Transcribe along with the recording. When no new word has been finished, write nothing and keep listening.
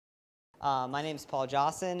My name is Paul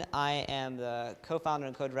Jossin. I am the co-founder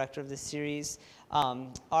and co-director of this series.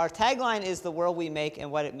 Our tagline is "The world we make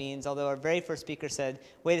and what it means," although our very first speaker said,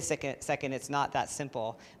 wait a second, it's not that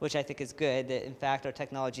simple, which I think is good, that in fact our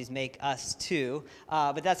technologies make us too.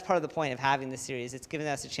 But that's part of the point of having this series. It's given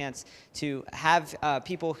us a chance to have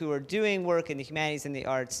people who are doing work in the humanities and the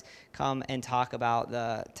arts come and talk about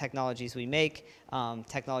the technologies we make,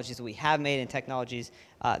 technologies that we have made, and technologies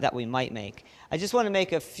that we might make. I just want to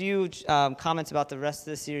make a few comments about the rest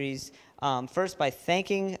of the series. First, by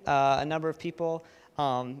thanking a number of people.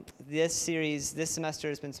 This series, this semester,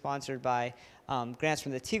 has been sponsored by grants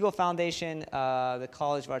from the Teagle Foundation, the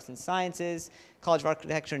College of Arts and Sciences, College of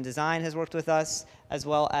Architecture and Design has worked with us, as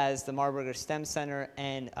well as the Marburger STEM Center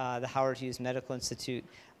and the Howard Hughes Medical Institute.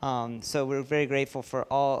 So we're very grateful for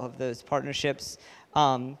all of those partnerships.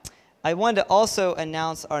 I wanted to also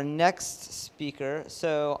announce our next speaker.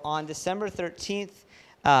 So on December 13th,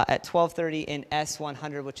 at 12:30 in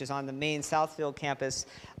S100, which is on the main Southfield campus,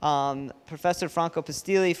 Professor Franco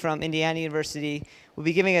Pastilli from Indiana University will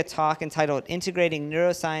be giving a talk entitled "Integrating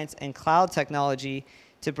Neuroscience and Cloud Technology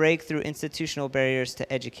to Break Through Institutional Barriers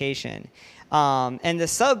to Education." And the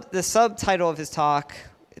subtitle of his talk,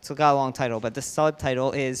 it's got a long title, but the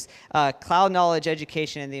subtitle is Cloud Knowledge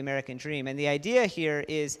Education and the American Dream. And the idea here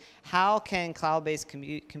is, how can cloud-based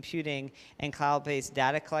computing and cloud-based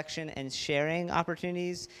data collection and sharing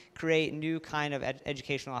opportunities create new kind of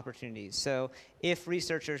educational opportunities? So if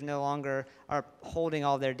researchers no longer are holding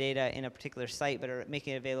all their data in a particular site, but are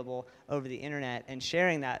making it available over the internet and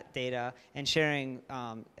sharing that data and sharing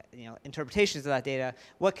interpretations of that data,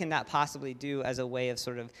 what can that possibly do as a way of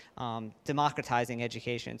sort of democratizing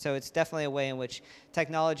education? So it's definitely a way in which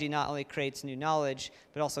technology not only creates new knowledge,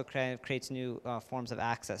 but also kind of creates new forms of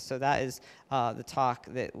access. So that is the talk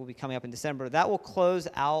that will be coming up in December. That will close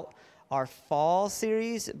out our fall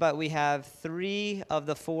series, but we have 3 of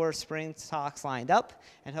the 4 spring talks lined up,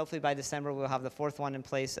 and hopefully by December we'll have the 4th one in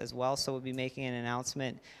place as well, so we'll be making an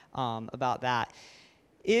announcement about that.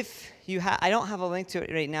 If you I don't have a link to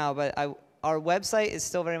it right now, but our website is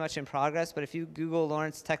still very much in progress, but if you Google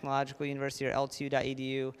Lawrence Technological University or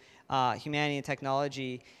ltu.edu, Humanity and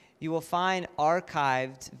Technology, you will find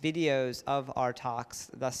archived videos of our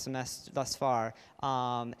talks thus far.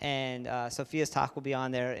 Sophia's talk will be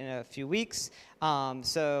on there in a few weeks.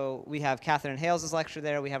 So we have Catherine Hales' lecture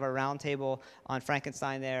there. We have our roundtable on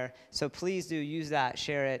Frankenstein there. So please do use that,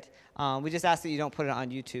 share it. We just ask that you don't put it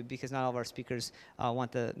on YouTube, because not all of our speakers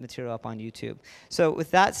want the material up on YouTube. So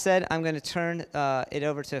with that said, I'm going to turn it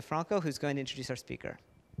over to Franco, who's going to introduce our speaker.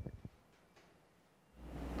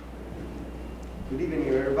 Good evening,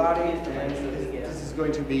 everybody. And this is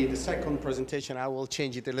going to be the second presentation. I will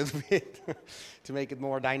change it a little bit to make it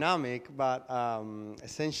more dynamic. But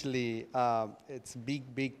essentially, it's a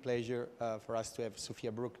big pleasure for us to have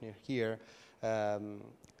Sophia Brueckner here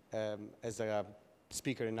as a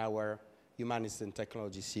speaker in our Humanities and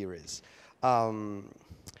Technology series.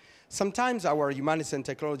 Sometimes our Humanities and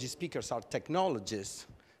Technology speakers are technologists.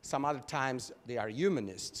 Some other times they are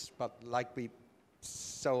humanists. But like we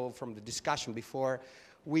saw from the discussion before,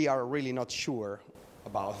 we are really not sure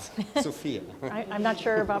about Sophia. I'm not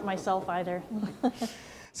sure about myself either.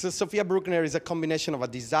 So Sophia Brueckner is a combination of a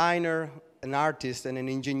designer, an artist, and an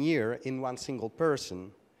engineer in one single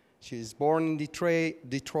person. She is born in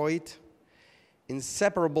Detroit,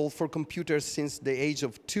 inseparable for computers since the age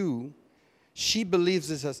of 2. She believes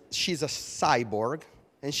she's a cyborg,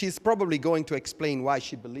 and she's probably going to explain why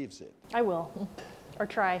she believes it. I will, or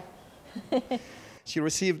try. She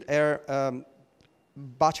received her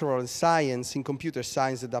Bachelor of Science in Computer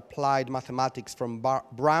Science and Applied Mathematics from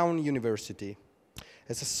Brown University.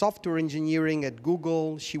 As a software engineering at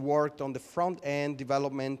Google, she worked on the front-end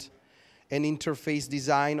development and interface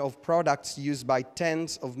design of products used by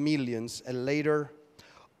tens of millions, and later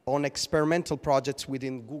on experimental projects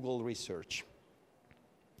within Google Research.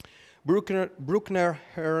 Brueckner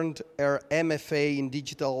earned her MFA in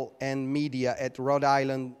Digital and Media at Rhode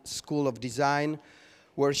Island School of Design,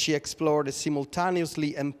 where she explored the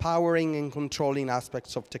simultaneously empowering and controlling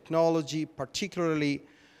aspects of technology, particularly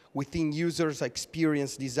within users'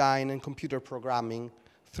 experience design and computer programming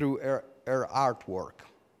through her artwork.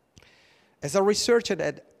 As a researcher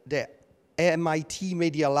at the MIT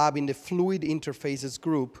Media Lab in the Fluid Interfaces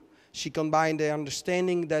group, she combined the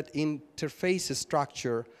understanding that interfaces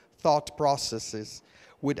structure thought processes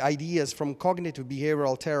with ideas from cognitive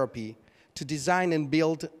behavioral therapy to design and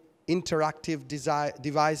build interactive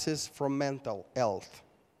devices for mental health.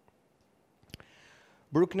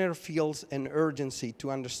 Brueckner feels an urgency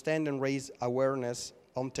to understand and raise awareness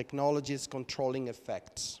on technology's controlling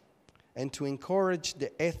effects and to encourage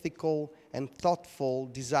the ethical and thoughtful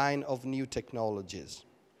design of new technologies.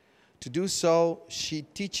 To do so, she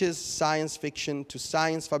teaches science fiction to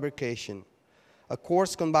science fabrication, a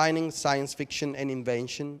course combining science fiction and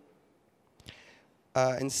invention.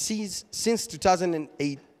 And since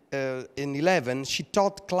 2011, she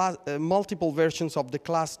taught multiple versions of the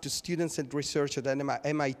class to students and researchers at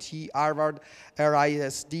MIT, Harvard,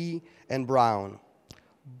 RISD, and Brown.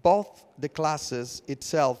 Both the classes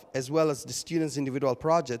itself, as well as the students' individual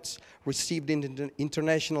projects, received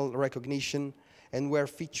international recognition and were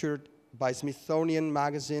featured by Smithsonian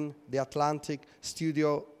Magazine, The Atlantic,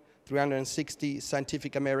 Studio 360,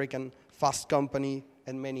 Scientific American, Fast Company,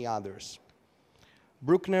 and many others.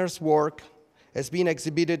 Brueckner's work has been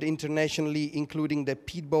exhibited internationally, including the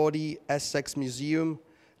Peabody Essex Museum,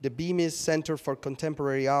 the Bemis Center for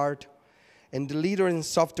Contemporary Art, and the Leader in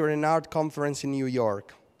Software and Art Conference in New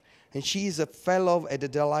York. And she is a fellow at the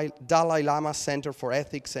Dalai Lama Center for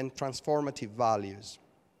Ethics and Transformative Values.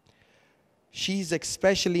 She is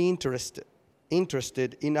especially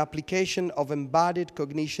interested in application of embodied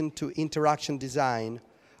cognition to interaction design,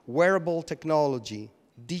 wearable technology,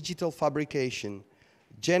 digital fabrication,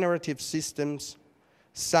 generative systems,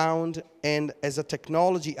 sound, and as a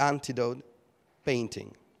technology antidote,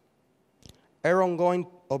 painting. Her ongoing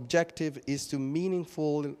objective is to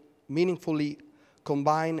meaningfully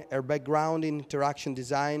combine her background in interaction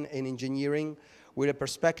design and engineering with a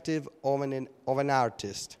perspective of an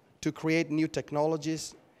artist to create new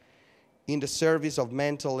technologies in the service of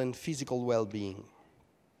mental and physical well-being.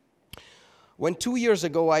 When 2 years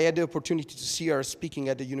ago I had the opportunity to see her speaking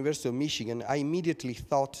at the University of Michigan, I immediately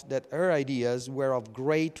thought that her ideas were of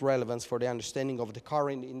great relevance for the understanding of the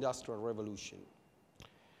current industrial revolution.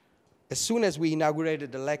 As soon as we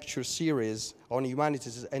inaugurated the lecture series on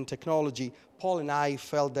humanities and technology, Paul and I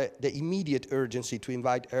felt the immediate urgency to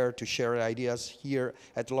invite her to share her ideas here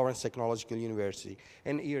at Lawrence Technological University.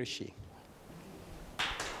 And here is she.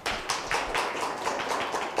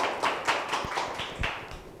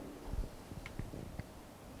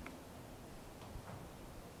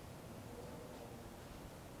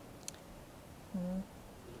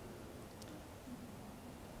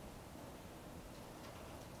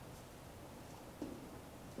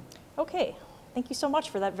 Okay, thank you so much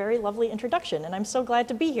for that very lovely introduction, and I'm so glad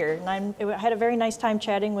to be here. And I had a very nice time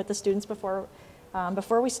chatting with the students before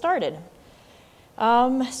we started.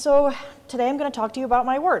 So today I'm going to talk to you about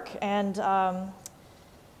my work, and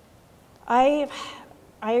I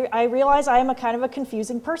realize I am a kind of a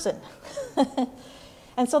confusing person.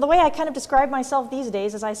 And so the way I kind of describe myself these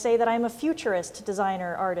days is I say that I'm a futurist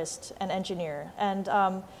designer, artist, and engineer. And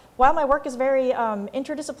while my work is very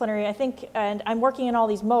interdisciplinary, I think, and I'm working in all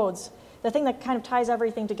these modes, the thing that kind of ties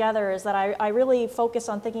everything together is that I really focus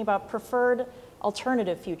on thinking about preferred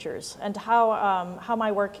alternative futures and how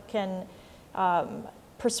my work can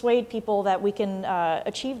persuade people that we can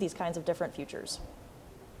achieve these kinds of different futures.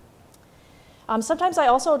 Sometimes I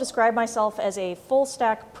also describe myself as a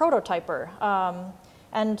full-stack prototyper.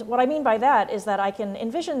 And what I mean by that is that I can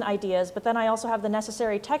envision ideas, but then I also have the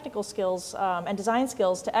necessary technical skills and design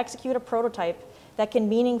skills to execute a prototype that can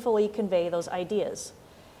meaningfully convey those ideas.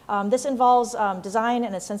 This involves design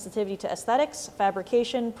and a sensitivity to aesthetics,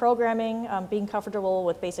 fabrication, programming, being comfortable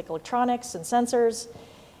with basic electronics and sensors.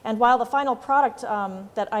 And while the final product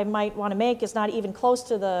that I might want to make is not even close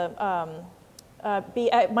to the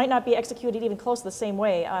might not be executed even close to the same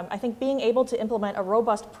way, I think being able to implement a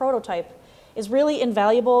robust prototype is really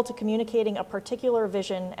invaluable to communicating a particular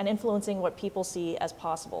vision and influencing what people see as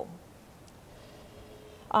possible.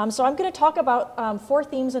 So I'm going to talk about 4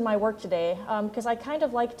 themes in my work today, because I kind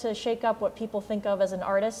of like to shake up what people think of as an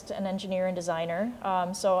artist, an engineer, and designer.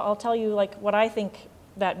 So I'll tell you what I think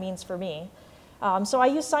that means for me. So I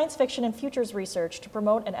use science fiction and futures research to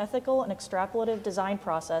promote an ethical and extrapolative design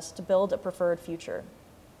process to build a preferred future.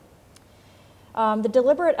 The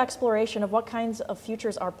deliberate exploration of what kinds of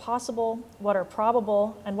futures are possible, what are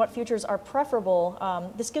probable, and what futures are preferable,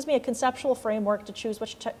 this gives me a conceptual framework to choose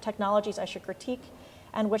which technologies I should critique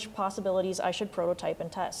and which possibilities I should prototype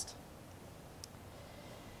and test.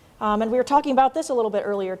 And we were talking about this a little bit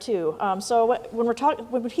earlier too. So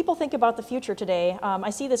when people think about the future today,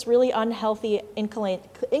 I see this really unhealthy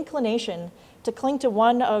inclination to cling to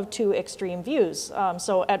one of 2 extreme views.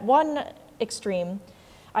 So at one extreme,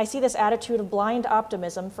 I see this attitude of blind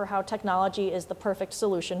optimism for how technology is the perfect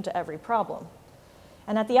solution to every problem.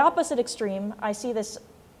 And at the opposite extreme, I see this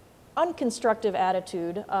unconstructive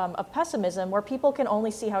attitude of pessimism where people can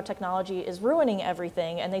only see how technology is ruining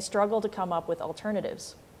everything and they struggle to come up with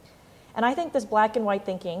alternatives. And I think this black and white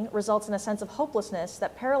thinking results in a sense of hopelessness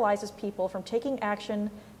that paralyzes people from taking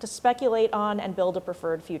action to speculate on and build a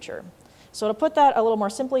preferred future. So to put that a little more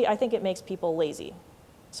simply, I think it makes people lazy.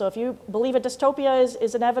 So if you believe a dystopia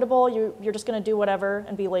is inevitable, you're just going to do whatever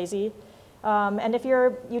and be lazy. And if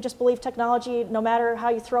you just believe technology, no matter how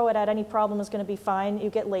you throw it at any problem, is going to be fine, you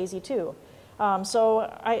get lazy too. So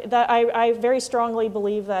I very strongly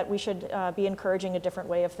believe that we should be encouraging a different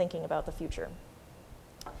way of thinking about the future.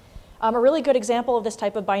 A really good example of this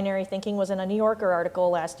type of binary thinking was in a New Yorker article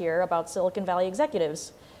last year about Silicon Valley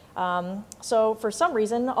executives. So for some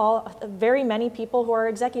reason, very many people who are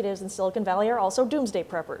executives in Silicon Valley are also doomsday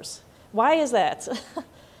preppers. Why is that?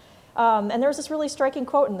 And there's this really striking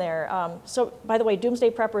quote in there. So by the way, doomsday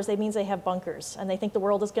preppers, they means they have bunkers and they think the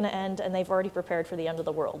world is going to end and they've already prepared for the end of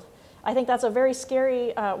the world. I think that's a very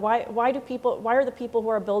scary, why are the people who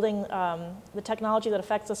are building the technology that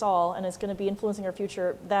affects us all and is going to be influencing our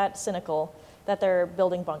future that cynical that they're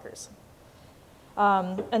building bunkers?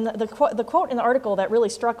 And the quote in the article that really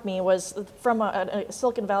struck me was from a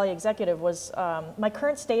Silicon Valley executive was, my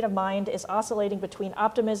current state of mind is oscillating between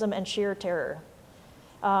optimism and sheer terror.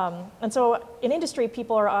 And so in industry,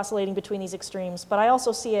 people are oscillating between these extremes, but I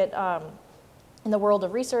also see it in the world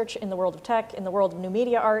of research, in the world of tech, in the world of new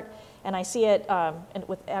media art, and I see it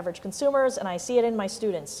with average consumers, and I see it in my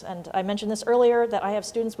students. And I mentioned this earlier, that I have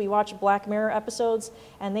students, we watch Black Mirror episodes,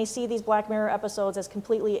 and they see these Black Mirror episodes as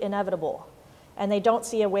completely inevitable, and they don't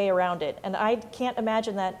see a way around it. And I can't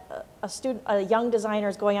imagine that a young designer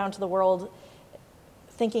is going out into the world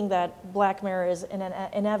thinking that Black Mirror is an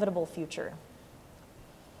inevitable future.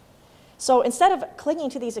 So instead of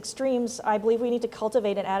clinging to these extremes, I believe we need to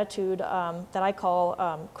cultivate an attitude that I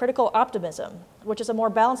call critical optimism, which is a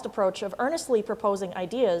more balanced approach of earnestly proposing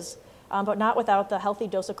ideas, but not without the healthy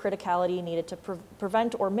dose of criticality needed to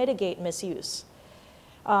prevent or mitigate misuse.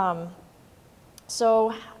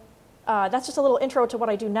 So that's just a little intro to what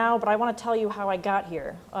I do now, but I want to tell you how I got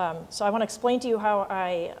here. So I want to explain to you how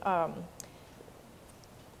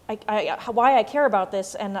why I care about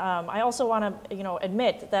this, and I also want to,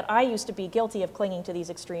 admit that I used to be guilty of clinging to these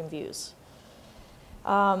extreme views,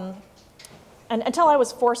 and until I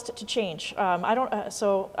was forced to change.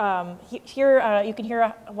 Here you can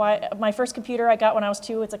hear why my first computer I got when I was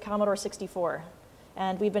 2. It's a Commodore 64,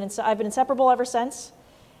 and I've been inseparable ever since.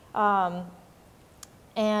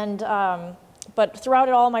 But throughout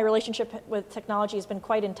it all, my relationship with technology has been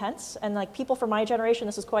quite intense. And like people from my generation,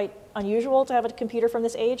 this is quite unusual to have a computer from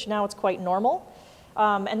this age. Now it's quite normal.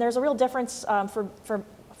 And there's a real difference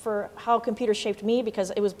for how computers shaped me,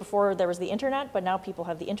 because it was before there was the internet, but now people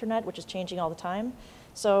have the internet, which is changing all the time.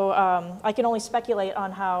 So I can only speculate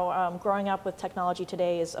on how growing up with technology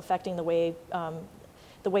today is affecting the way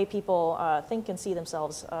people think and see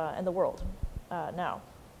themselves in the world now.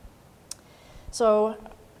 So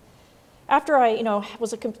after I,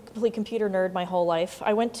 was a complete computer nerd my whole life,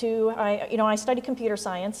 I studied computer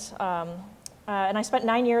science, and I spent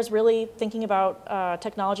 9 years really thinking about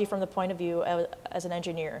technology from the point of view as an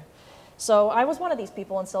engineer. So I was one of these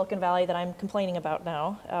people in Silicon Valley that I'm complaining about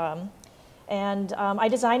now. I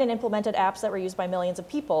designed and implemented apps that were used by millions of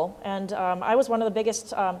people. And I was one of the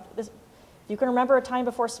biggest, you can remember a time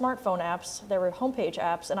before smartphone apps, there were homepage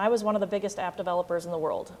apps, and I was one of the biggest app developers in the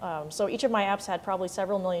world. So each of my apps had probably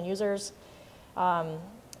several million users.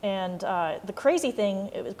 The crazy thing,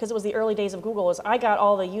 because it was the early days of Google, is I got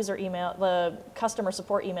all the customer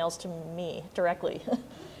support emails to me directly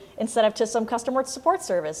instead of to some customer support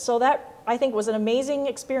service. So that, I think, was an amazing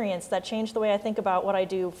experience that changed the way I think about what I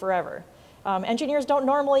do forever. Engineers don't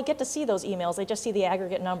normally get to see those emails. They just see the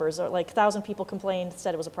aggregate numbers, or like 1,000 people complained,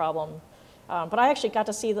 said it was a problem. But I actually got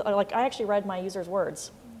to see, I actually read my users'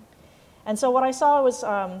 words. And so what I saw was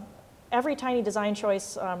every tiny design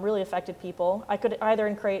choice really affected people. I could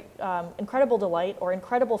either create incredible delight or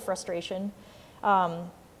incredible frustration.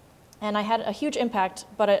 And I had a huge impact,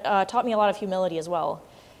 but it taught me a lot of humility as well.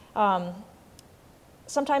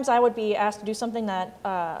 Sometimes I would be asked to do something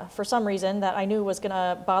that, for some reason, that I knew was going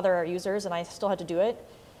to bother our users, and I still had to do it.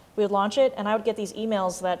 We would launch it, and I would get these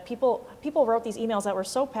emails that people wrote these emails that were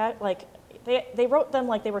so they wrote them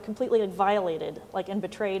like they were completely violated, and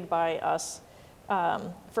betrayed by us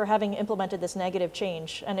for having implemented this negative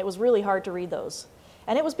change, and it was really hard to read those.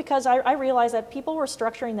 And it was because I realized that people were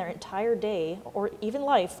structuring their entire day, or even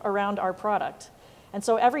life, around our product. And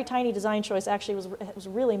so every tiny design choice actually was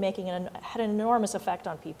really had an enormous effect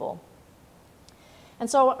on people. And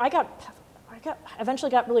so I eventually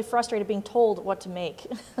got really frustrated being told what to make.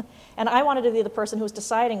 And I wanted to be the person who was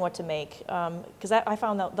deciding what to make, because I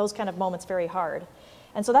found those kind of moments very hard.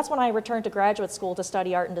 And so that's when I returned to graduate school to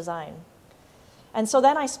study art and design. And so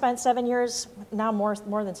then I spent 7 years, now more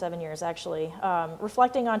than 7 years actually,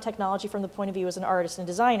 reflecting on technology from the point of view as an artist and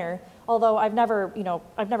designer, although I've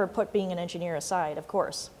never put being an engineer aside, of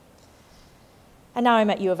course. And now I'm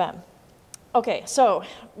at U of M. Okay, so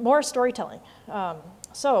more storytelling.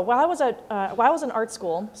 So while I was in art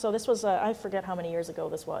school, so this was, I forget how many years ago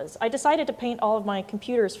this was, I decided to paint all of my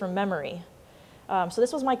computers from memory. So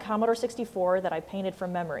this was my Commodore 64 that I painted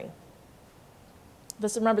from memory.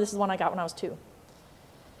 Remember, this is one I got when I was 2.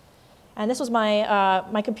 And this was my,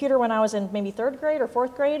 my computer when I was in maybe 3rd grade or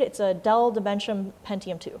 4th grade. It's a Dell Dimension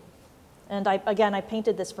Pentium 2. And again, I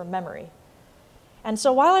painted this from memory. And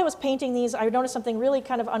so while I was painting these, I noticed something really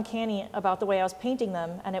kind of uncanny about the way I was painting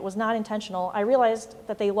them, and it was not intentional. I realized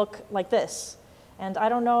that they look like this. And I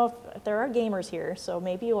don't know if there are gamers here, so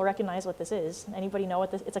maybe you'll recognize what this is. Anybody know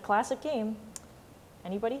what this is? It's a classic game.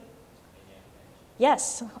 Anybody?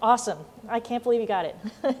 Yes, awesome. I can't believe you got it.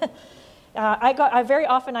 Very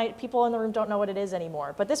often, people in the room don't know what it is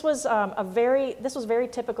anymore. But this was very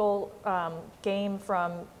typical game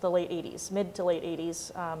from the late 80s, mid to late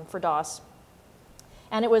 80s for DOS.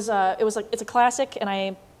 And it's a classic, and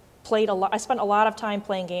I spent a lot of time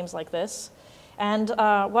playing games like this. And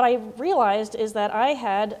what I realized is that I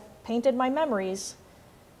had painted my memories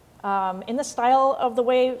in the style of the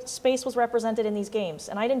way space was represented in these games,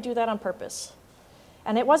 and I didn't do that on purpose.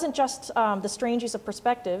 And it wasn't just the strange use of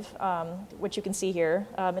perspective, which you can see here.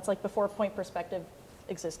 It's like before point perspective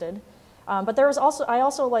existed. But there was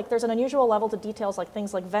there's an unusual level to details like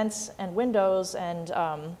things like vents and windows, and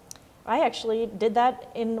I actually did that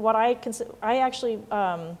in what I actually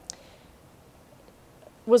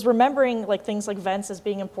was remembering like things like vents as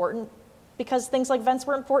being important because things like vents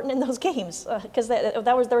were important in those games because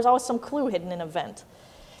there was always some clue hidden in a vent.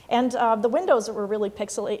 And the windows were really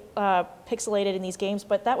pixelated in these games,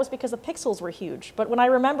 but that was because the pixels were huge. But when I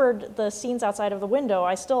remembered the scenes outside of the window,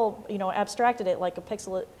 I still, abstracted it like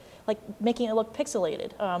making it look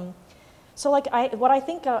pixelated. So like what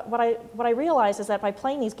I realized is that by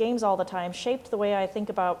playing these games all the time shaped the way I think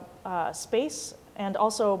about space and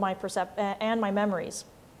also my and my memories.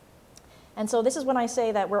 And so this is when I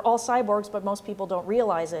say that we're all cyborgs, but most people don't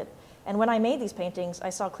realize it. And when I made these paintings, I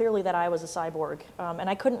saw clearly that I was a cyborg, and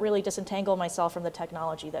I couldn't really disentangle myself from the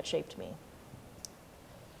technology that shaped me.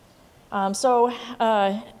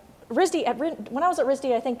 RISD, when I was at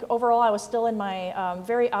RISD, I think overall I was still in my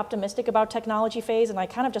very optimistic about technology phase, and I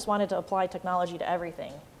kind of just wanted to apply technology to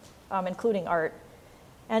everything, including art.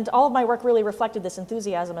 And all of my work really reflected this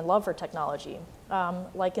enthusiasm and love for technology,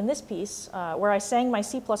 like in this piece, where I sang my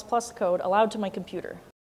C++ code aloud to my computer.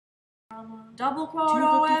 Double quote,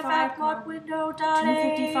 OFF, quote, window, dot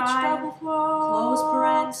H, double quote, close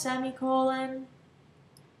paren, semicolon,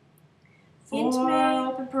 int main,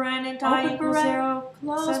 open paren, int I equals 0,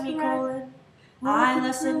 close semicolon, I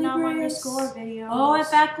less than num underscore video,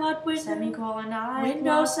 OFF, quote, window, semicolon, I,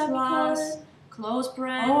 window, semicolon, close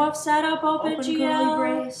paren, OF setup, open GL,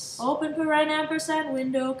 curly brace, open paren, ampersand,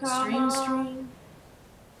 window, comma, stream.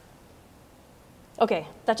 Okay,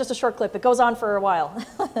 that's just a short clip. It goes on for a while.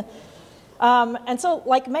 And so,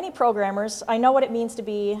 like many programmers, I know what it means to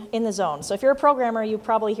be in the zone. So if you're a programmer, you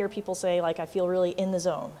probably hear people say, like, I feel really in the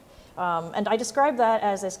zone. And I describe that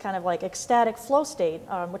as this kind of like ecstatic flow state,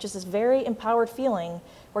 which is this very empowered feeling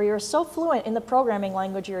where you're so fluent in the programming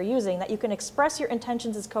language you're using that you can express your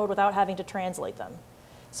intentions as code without having to translate them.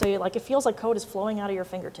 So it feels like code is flowing out of your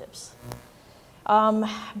fingertips.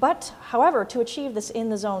 But, however, to achieve this in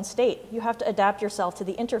the zone state, you have to adapt yourself to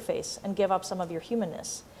the interface and give up some of your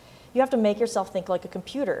humanness. You have to make yourself think like a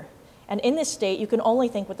computer. And in this state, you can only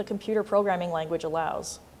think what the computer programming language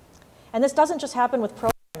allows. And this doesn't just happen with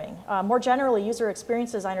programming. More generally, user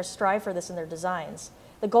experience designers strive for this in their designs.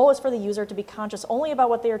 The goal is for the user to be conscious only about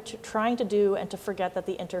what they are trying to do and to forget that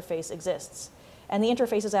the interface exists. And the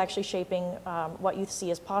interface is actually shaping what you see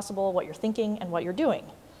as possible, what you're thinking, and what you're doing,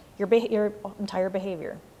 your entire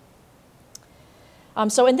behavior.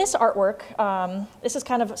 So in this artwork, this is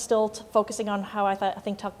kind of still focusing on how I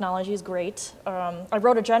think technology is great. I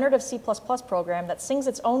wrote a generative C++ program that sings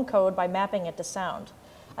its own code by mapping it to sound.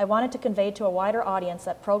 I wanted to convey to a wider audience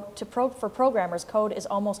that for programmers, code is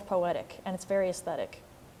almost poetic, and it's very aesthetic.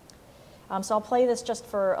 So I'll play this just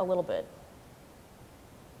for a little bit.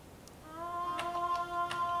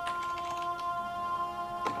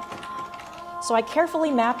 So I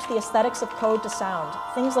carefully mapped the aesthetics of code to sound.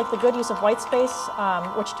 Things like the good use of white space,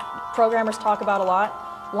 which programmers talk about a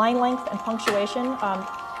lot, line length and punctuation.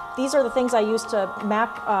 these are the things I used to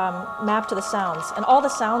map to the sounds. And all the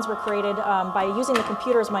sounds were created by using the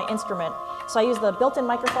computer as my instrument. So I used the built-in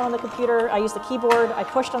microphone on the computer, I used the keyboard, I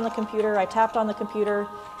pushed on the computer, I tapped on the computer,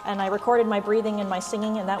 and I recorded my breathing and my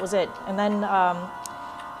singing, and that was it. And then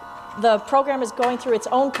the program is going through its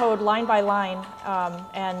own code line by line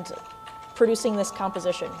and producing this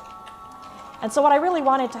composition. And so what I really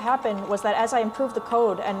wanted to happen was that as I improved the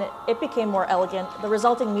code and it became more elegant, the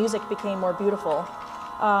resulting music became more beautiful.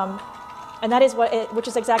 And that is which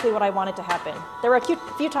is exactly what I wanted to happen. There were a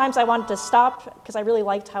few times I wanted to stop because I really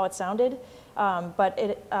liked how it sounded, but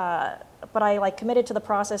I like committed to the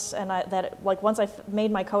process, and like once I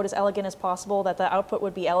made my code as elegant as possible, that the output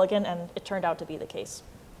would be elegant, and it turned out to be the case.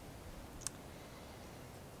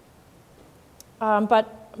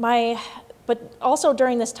 But also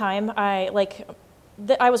during this time, I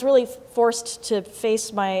was really forced to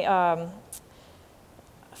face my,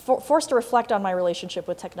 forced to reflect on my relationship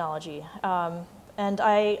with technology. And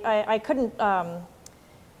I couldn't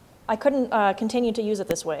continue to use it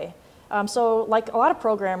this way. So like a lot of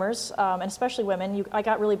programmers, and especially women, I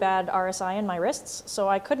got really bad RSI in my wrists, so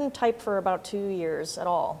I couldn't type for about 2 years at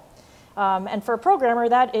all. And for a programmer,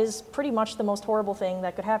 that is pretty much the most horrible thing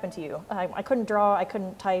that could happen to you. I couldn't draw, I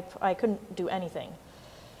couldn't type, I couldn't do anything.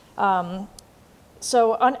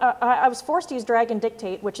 So I was forced to use drag and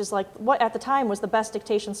dictate, which is like what at the time was the best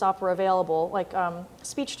dictation software available. Like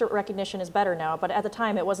speech recognition is better now, but at the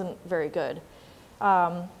time it wasn't very good.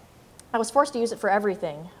 I was forced to use it for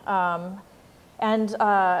everything. And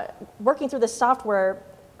working through this software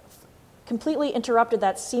completely interrupted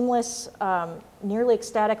that seamless, nearly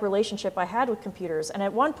ecstatic relationship I had with computers. And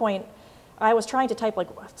at one point, I was trying to type like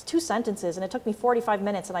 2 sentences, and it took me 45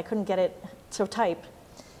 minutes, and I couldn't get it to type.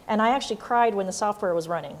 And I actually cried when the software was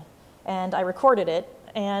running. And I recorded it,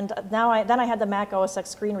 and then I had the Mac OS X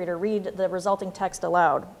screen reader read the resulting text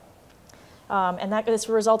aloud. And this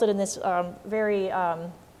resulted in this very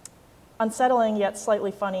unsettling yet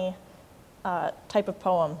slightly funny type of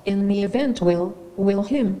poem. In the event will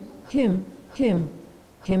him, and him,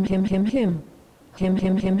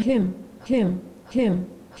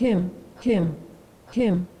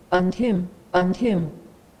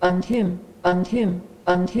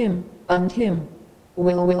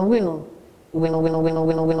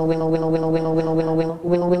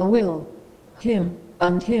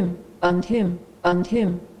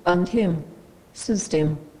 him,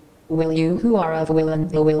 system. Will you who are of will and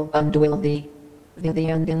the will and will the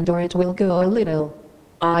end endure it will go a little.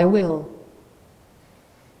 I will.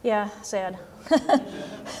 Yeah, sad.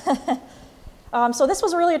 So this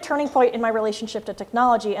was really a turning point in my relationship to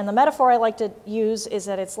technology, and the metaphor I like to use is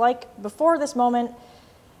that it's like before this moment,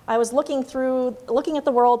 I was looking at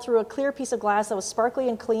the world through a clear piece of glass that was sparkly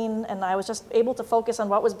and clean, and I was just able to focus on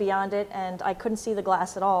what was beyond it, and I couldn't see the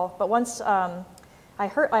glass at all. But once I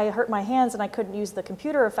hurt my hands and I couldn't use the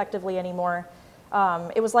computer effectively anymore,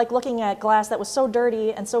 it was like looking at glass that was so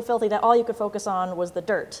dirty and so filthy that all you could focus on was the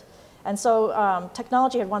dirt. And so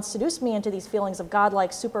technology had once seduced me into these feelings of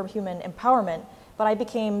godlike superhuman empowerment, but I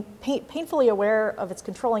became painfully aware of its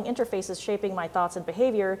controlling interfaces shaping my thoughts and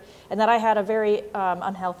behavior, and that I had a very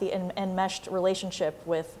unhealthy and enmeshed relationship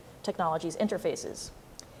with technology's interfaces.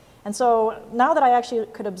 And so now that I actually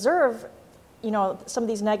could observe some of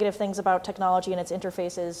these negative things about technology and its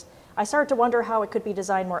interfaces, I started to wonder how it could be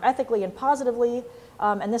designed more ethically and positively,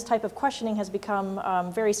 and this type of questioning has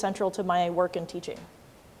become very central to my work and teaching.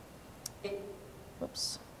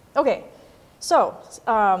 Oops. Okay, so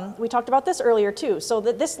we talked about this earlier too. So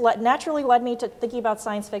this naturally led me to thinking about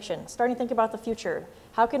science fiction, starting to think about the future.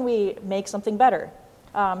 How can we make something better?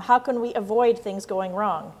 How can we avoid things going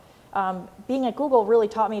wrong? Being at Google really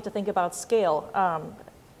taught me to think about scale.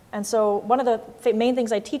 And so one of the main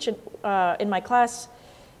things I teach in my class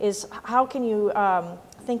is how can you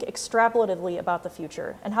think extrapolatively about the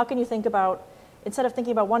future? And how can you think about, instead of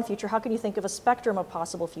thinking about one future, how can you think of a spectrum of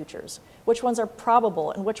possible futures? Which ones are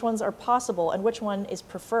probable, and which ones are possible, and which one is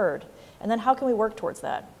preferred? And then how can we work towards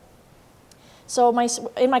that? So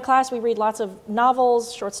in my class, we read lots of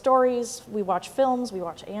novels, short stories, we watch films, we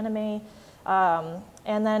watch anime,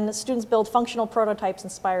 and then students build functional prototypes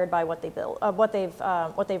inspired by what they've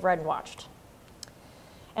read and watched.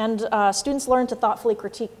 And students learn to thoughtfully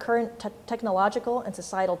critique current technological and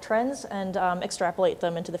societal trends and extrapolate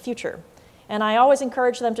them into the future. And I always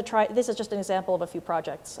encourage them to try, this is just an example of a few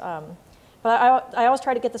projects, but I always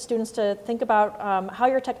try to get the students to think about how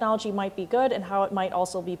your technology might be good and how it might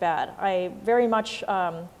also be bad. I very much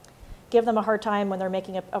give them a hard time when they're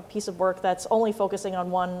making a piece of work that's only focusing on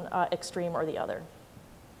one extreme or the other.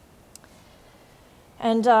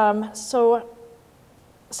 And so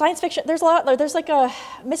science fiction, there's like a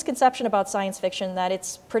misconception about science fiction that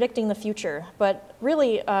it's predicting the future, but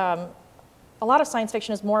really a lot of science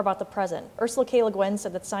fiction is more about the present. Ursula K. Le Guin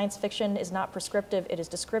said that science fiction is not prescriptive, it is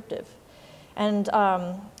descriptive. And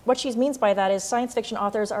what she means by that is science fiction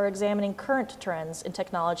authors are examining current trends in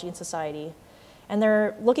technology and society, and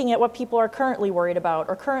they're looking at what people are currently worried about,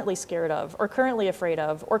 or currently scared of, or currently afraid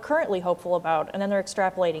of, or currently hopeful about, and then they're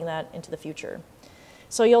extrapolating that into the future.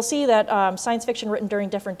 So you'll see that science fiction written during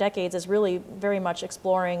different decades is really very much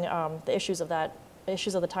exploring the issues of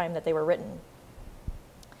the time that they were written.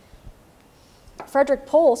 Frederick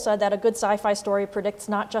Pohl said that a good sci-fi story predicts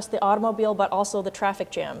not just the automobile, but also the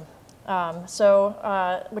traffic jam.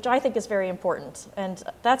 Which I think is very important, and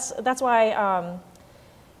that's why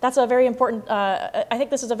that's a very important. I think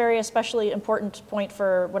this is a very especially important point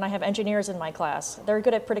for when I have engineers in my class. They're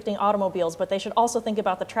good at predicting automobiles, but they should also think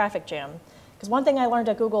about the traffic jam. Because one thing I learned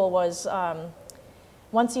at Google was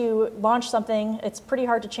once you launch something, it's pretty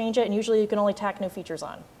hard to change it, and usually you can only tack new features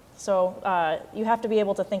on. So you have to be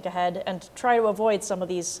able to think ahead and try to avoid some of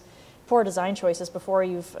these poor design choices before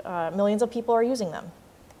millions of people are using them.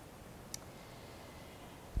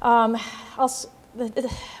 Well,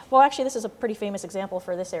 actually, this is a pretty famous example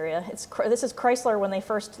for this area. This is Chrysler when they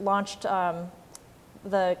first launched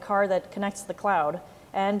the car that connects to the cloud,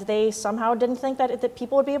 and they somehow didn't think that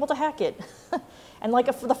people would be able to hack it. And like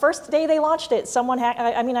the first day they launched it, someone hacked.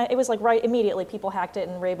 It was like right immediately people hacked it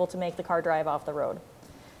and were able to make the car drive off the road.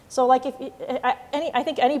 So like I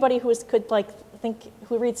think anybody who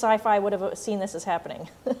reads sci-fi would have seen this as happening.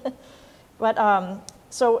 But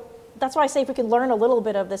so. That's why I say if we can learn a little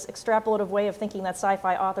bit of this extrapolative way of thinking that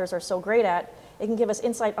sci-fi authors are so great at, it can give us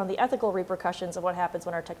insight on the ethical repercussions of what happens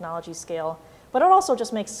when our technologies scale. But it also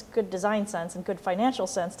just makes good design sense and good financial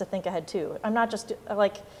sense to think ahead too. I'm not just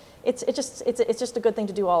like, it's just a good thing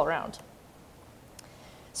to do all around.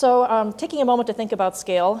 So taking a moment to think about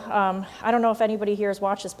scale. I don't know if anybody here has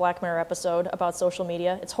watched this Black Mirror episode about social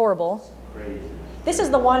media. It's horrible. Crazy. This is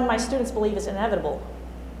the one my students believe is inevitable.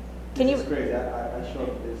 It's crazy. I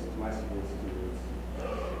showed this to my students.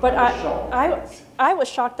 But I was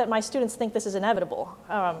shocked that my students think this is inevitable.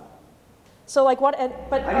 So like what?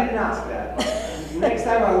 But I didn't ask that. Next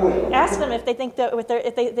time I will. Ask them if they think that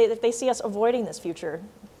if they see us avoiding this future.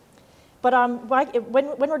 But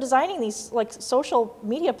when we're designing these like social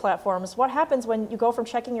media platforms, what happens when you go from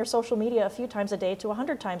checking your social media a few times a day to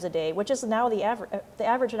 100 times a day, which is now the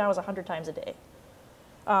average now is 100 times a day.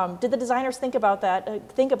 Did the designers think about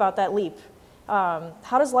that leap?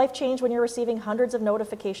 How does life change when you're receiving hundreds of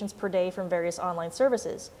notifications per day from various online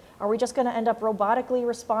services? Are we just going to end up robotically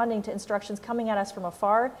responding to instructions coming at us from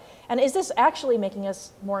afar? And is this actually making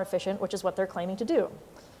us more efficient, which is what they're claiming to do?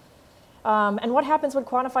 And what happens when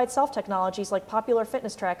quantified self-technologies like popular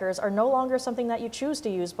fitness trackers are no longer something that you choose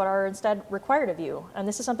to use, but are instead required of you? And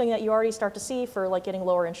this is something that you already start to see for like getting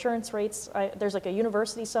lower insurance rates. There's like a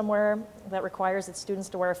university somewhere that requires its students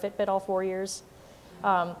to wear a Fitbit all 4 years.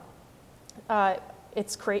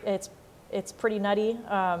 It's pretty nutty.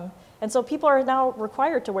 And so people are now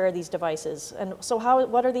required to wear these devices. And so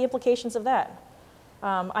what are the implications of that?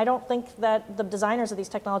 I don't think that the designers of these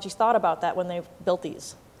technologies thought about that when they built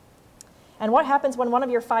these. And what happens when one of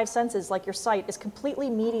your 5 senses, like your sight, is completely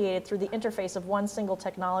mediated through the interface of one single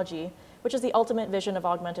technology, which is the ultimate vision of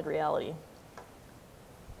augmented reality?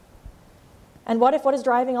 And what if what is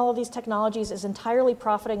driving all of these technologies is entirely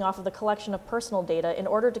profiting off of the collection of personal data in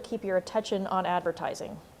order to keep your attention on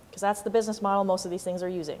advertising? Because that's the business model most of these things are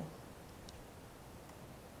using.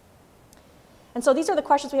 And so these are the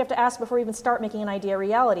questions we have to ask before we even start making an idea a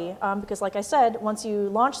reality, because like I said, once you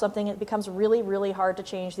launch something, it becomes really, really hard to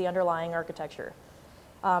change the underlying architecture.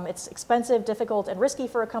 It's expensive, difficult, and risky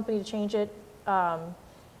for a company to change it.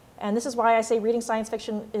 And this is why I say reading science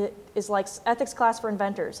fiction is like ethics class for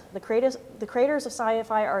inventors. The creators of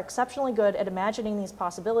sci-fi are exceptionally good at imagining these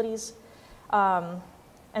possibilities. And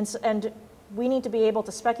we need to be able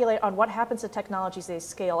to speculate on what happens to technologies as they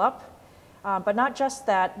scale up. But not just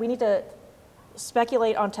that, we need to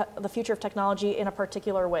speculate on the future of technology in a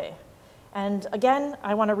particular way. And again,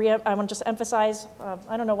 I want to just emphasize,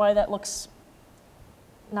 I don't know why that looks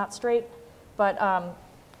not straight, but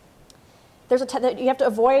you have to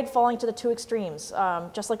avoid falling to the two extremes,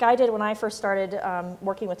 just like I did when I first started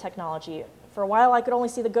working with technology. For a while, I could only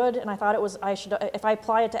see the good, and I thought if I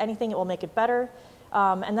apply it to anything, it will make it better.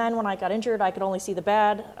 And then when I got injured, I could only see the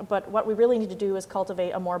bad. But what we really need to do is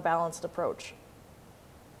cultivate a more balanced approach.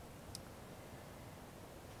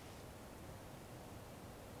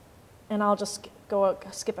 And I'll just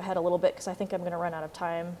skip ahead a little bit because I think I'm going to run out of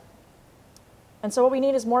time. And so what we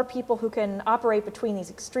need is more people who can operate between these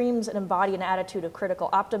extremes and embody an attitude of critical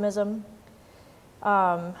optimism.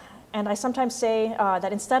 And I sometimes say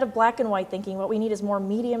that instead of black and white thinking, what we need is more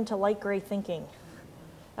medium to light gray thinking.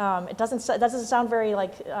 It doesn't sound very,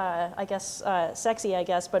 like, I guess, sexy, I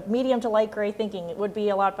guess, but medium to light gray thinking would be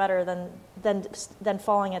a lot better than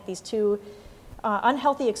falling at these two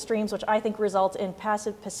unhealthy extremes, which I think result in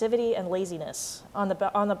passivity and laziness on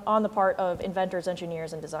the part of inventors,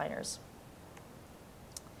 engineers, and designers.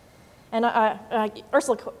 And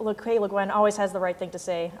Ursula Le Guin always has the right thing to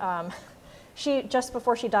say. Just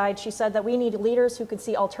before she died, she said that we need leaders who can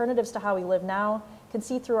see alternatives to how we live now, can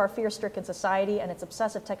see through our fear-stricken society and its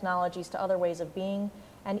obsessive technologies to other ways of being,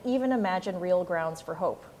 and even imagine real grounds for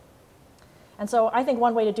hope. And so I think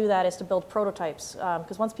one way to do that is to build prototypes,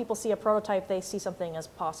 because once people see a prototype, they see something as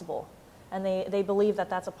possible, and they believe that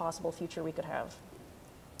that's a possible future we could have.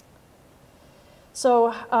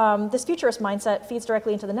 So this futurist mindset feeds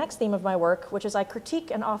directly into the next theme of my work, which is I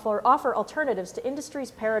critique and offer alternatives to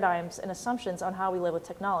industry's paradigms and assumptions on how we live with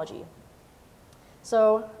technology.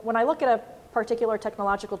 So when I look at a particular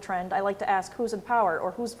technological trend, I like to ask who's in power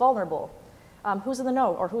or who's vulnerable, who's in the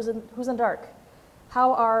know or who's in dark.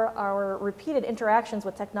 How are our repeated interactions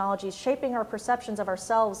with technologies shaping our perceptions of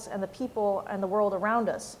ourselves and the people and the world around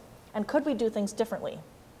us? And could we do things differently?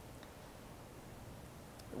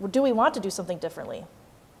 Do we want to do something differently?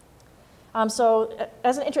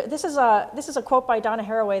 This is a quote by Donna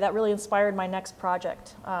Haraway that really inspired my next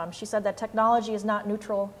project. She said that technology is not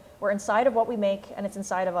neutral. We're inside of what we make, and it's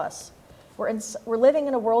inside of us. We're living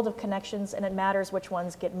in a world of connections, and it matters which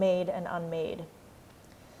ones get made and unmade.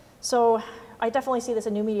 So I definitely see this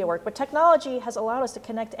in new media work, but technology has allowed us to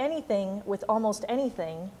connect anything with almost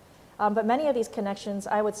anything, but many of these connections,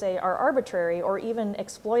 I would say, are arbitrary or even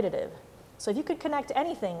exploitative. So if you could connect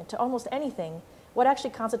anything to almost anything, what actually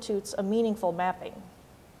constitutes a meaningful mapping?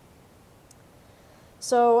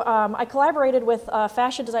 So I collaborated with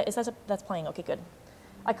fashion design. That's playing? Okay, good.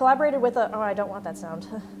 I collaborated with oh, I don't want that sound.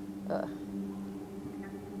 Can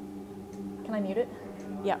I mute it?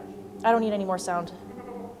 Yeah, I don't need any more sound.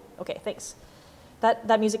 Okay, thanks.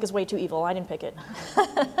 That music is way too evil. I didn't pick it.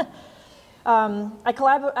 I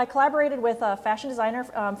collaborated with a fashion designer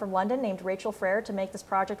from London named Rachel Frere to make this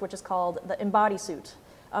project, which is called the Embody Suit.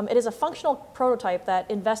 It is a functional prototype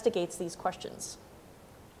that investigates these questions.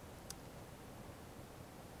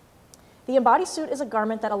 The Embody Suit is a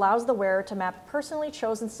garment that allows the wearer to map personally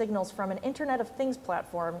chosen signals from an Internet of Things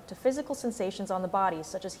platform to physical sensations on the body,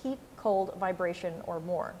 such as heat, cold, vibration, or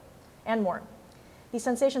more. These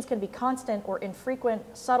sensations can be constant or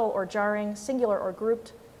infrequent, subtle or jarring, singular or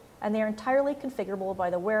grouped, and they are entirely configurable by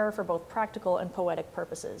the wearer for both practical and poetic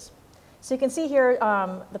purposes. So you can see here,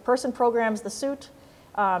 the person programs the suit.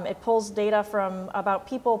 It pulls data from about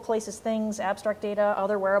people, places, things, abstract data,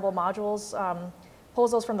 other wearable modules,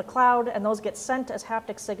 pulls those from the cloud, and those get sent as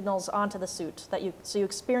haptic signals onto the suit, so you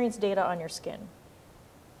experience data on your skin.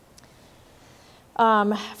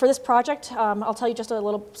 For this project, I'll tell you just a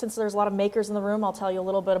little, since there's a lot of makers in the room, I'll tell you a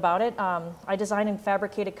little bit about it. I designed and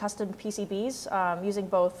fabricated custom PCBs using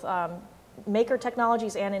both maker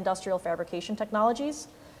technologies and industrial fabrication technologies.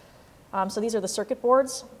 So these are the circuit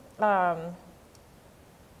boards. Some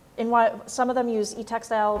of them use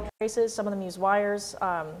e-textile traces, some of them use wires.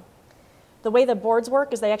 The way the boards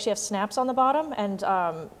work is they actually have snaps on the bottom, and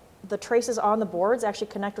the traces on the boards actually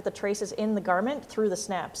connect with the traces in the garment through the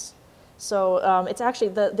snaps. So it's actually,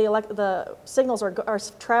 the signals are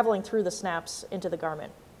traveling through the snaps into the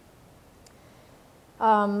garment.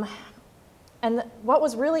 And what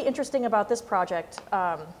was really interesting about this project,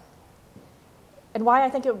 and why I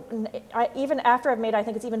think even after I've made it, I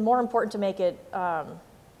think it's even more important to make it,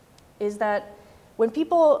 is that when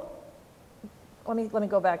people, let me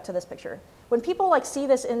go back to this picture. When people like see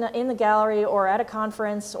this in the gallery or at a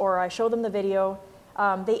conference, or I show them the video,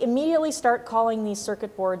 they immediately start calling these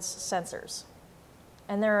circuit boards sensors.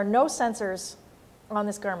 And there are no sensors on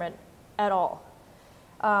this garment at all.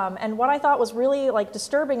 And what I thought was really like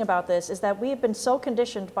disturbing about this is that we have been so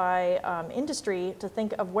conditioned by industry to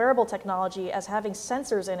think of wearable technology as having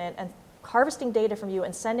sensors in it and harvesting data from you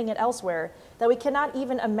and sending it elsewhere, that we cannot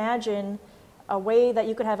even imagine a way that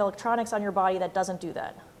you could have electronics on your body that doesn't do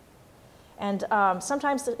that. And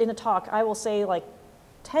sometimes in a talk, I will say like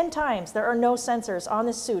 10 times there are no sensors on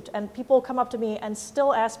this suit, and people come up to me and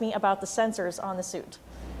still ask me about the sensors on the suit.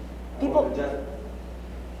 People.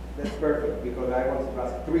 That's perfect, because I wanted to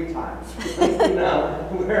ask 3 times. Now,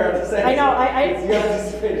 where are the sensors? I know.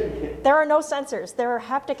 There are no sensors. There are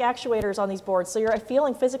haptic actuators on these boards, so you're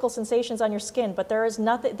feeling physical sensations on your skin, but there is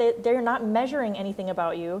nothing. They're not measuring anything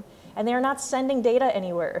about you, and they are not sending data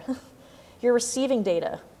anywhere. you're receiving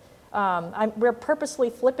data. We're purposely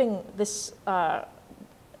flipping this, I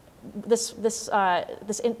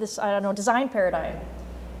don't know, design paradigm.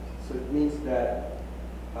 So it means that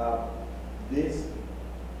these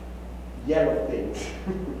yellow things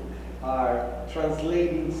are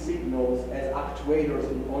translating signals as actuators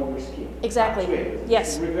on your skin. Exactly. Actuators.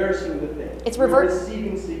 Yes. It's reversing the thing. It's You're reversing.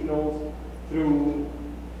 receiving signals through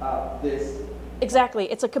this.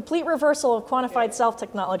 Exactly. It's a complete reversal of quantified self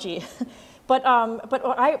technology. But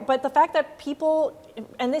the fact that people,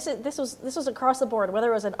 and this was across the board, whether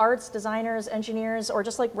it was in arts, designers, engineers, or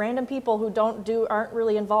just like random people who aren't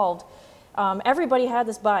really involved, everybody had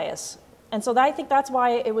this bias. And so I think that's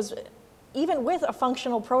why it was, even with a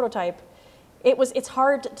functional prototype, it's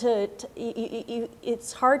hard to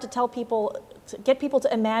tell people, to get people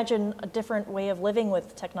to imagine a different way of living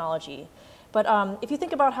with technology. But if you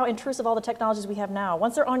think about how intrusive all the technologies we have now,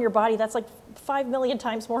 once they're on your body, that's like 5 million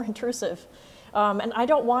times more intrusive. And I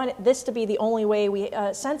don't want this to be the only way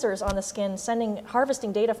sensors on the skin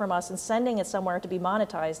harvesting data from us and sending it somewhere to be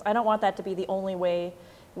monetized. I don't want that to be the only way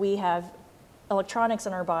we have electronics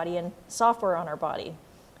in our body and software on our body.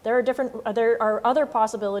 There are other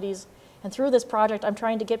possibilities, and through this project, I'm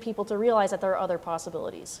trying to get people to realize that there are other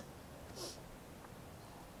possibilities.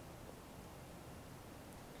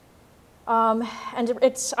 And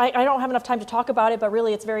I don't have enough time to talk about it, but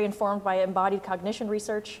really it's very informed by embodied cognition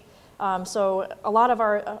research. So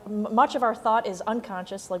much of our thought is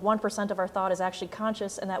unconscious, like 1% of our thought is actually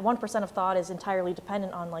conscious, and that 1% of thought is entirely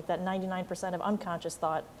dependent on like that 99% of unconscious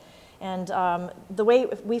thought. And the way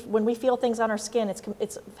when we feel things on our skin,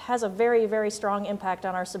 it has a very, very strong impact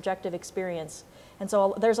on our subjective experience. And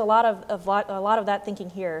so there's a lot of that thinking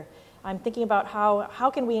here. I'm thinking about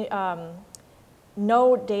how can we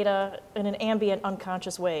know data in an ambient,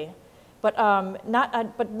 unconscious way, but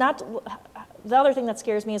not. The other thing that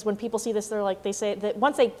scares me is when people see this, they say that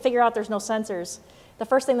once they figure out there's no sensors, the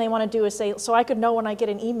first thing they want to do is say, so I could know when I get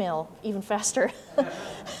an email even faster.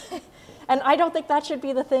 And I don't think that should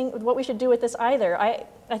be what we should do with this either. I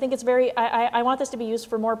think it's I want this to be used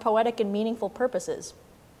for more poetic and meaningful purposes.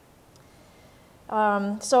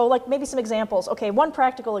 So like maybe some examples. Okay, one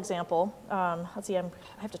practical example. Let's see, I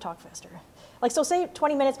have to talk faster. Like, so say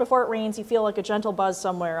 20 minutes before it rains, you feel like a gentle buzz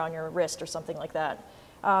somewhere on your wrist or something like that.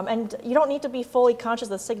 And you don't need to be fully conscious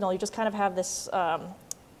of the signal. You just kind of have this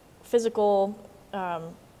physical,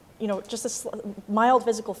 just this mild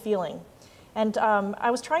physical feeling. And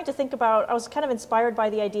I was trying to think about, I was kind of inspired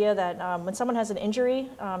by the idea that when someone has an injury,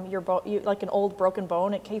 like an old broken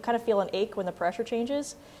bone, you kind of feel an ache when the pressure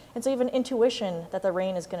changes. And so you have an intuition that the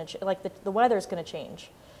rain is going to, the weather is going to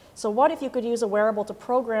change. So what if you could use a wearable to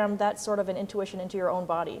program that sort of an intuition into your own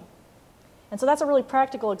body? And so that's a really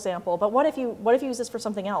practical example, but what if you use this for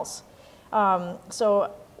something else?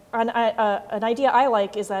 So an idea I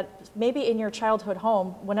like is that maybe in your childhood home,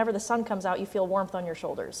 whenever the sun comes out, you feel warmth on your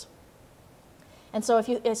shoulders. And so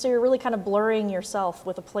you're really kind of blurring yourself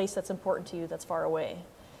with a place that's important to you that's far away.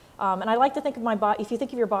 And I like to think of my body, if you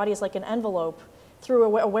think of your body as like an envelope,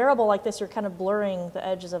 through a wearable like this, you're kind of blurring the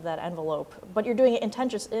edges of that envelope, but you're doing it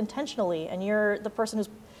intentionally, and you're the person who's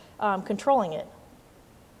controlling it.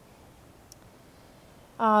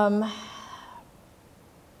 The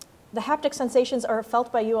haptic sensations are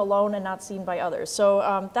felt by you alone and not seen by others.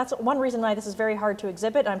 So that's one reason why this is very hard to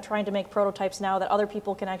exhibit. I'm trying to make prototypes now that other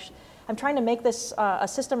people can actually, I'm trying to make this a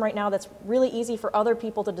system right now that's really easy for other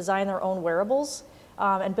people to design their own wearables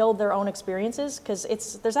and build their own experiences, because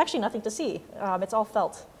there's actually nothing to see. It's all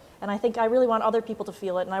felt. And I think I really want other people to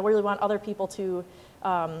feel it, and I really want other people to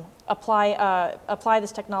apply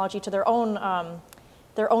this technology to their own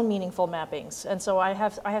meaningful mappings. And so I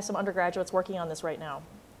have some undergraduates working on this right now.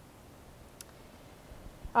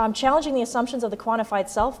 Challenging the assumptions of the quantified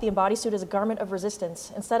self, the embodied suit is a garment of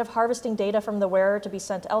resistance. Instead of harvesting data from the wearer to be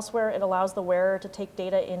sent elsewhere, it allows the wearer to take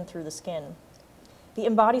data in through the skin. The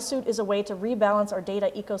embodied suit is a way to rebalance our data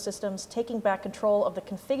ecosystems, taking back control of the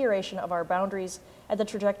configuration of our boundaries and the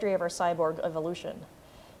trajectory of our cyborg evolution.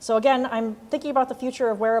 So again, I'm thinking about the future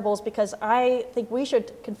of wearables because I think we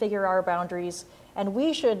should configure our boundaries, and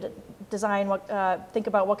we should think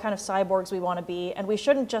about what kind of cyborgs we want to be, and we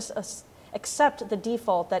shouldn't just accept the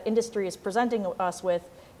default that industry is presenting us with,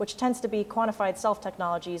 which tends to be quantified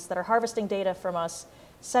self-technologies that are harvesting data from us,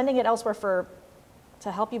 sending it elsewhere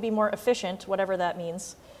to help you be more efficient, whatever that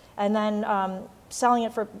means, and then selling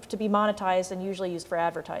it to be monetized and usually used for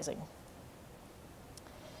advertising.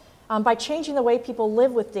 By changing the way people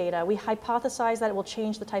live with data, we hypothesize that it will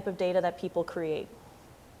change the type of data that people create.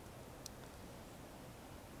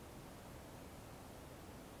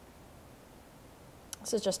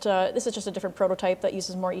 This is just a different prototype that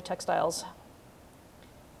uses more e-textiles.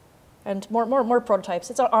 And more prototypes.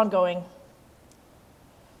 It's ongoing.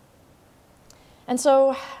 And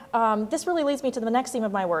so this really leads me to the next theme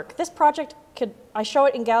of my work. This project, I show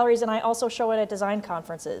it in galleries and I also show it at design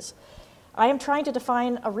conferences. I am trying to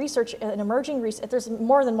define an emerging research. There's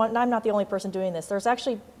more than one, and I'm not the only person doing this. There's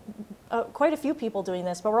actually quite a few people doing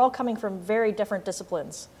this, but we're all coming from very different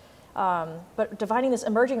disciplines. But defining this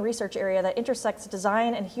emerging research area that intersects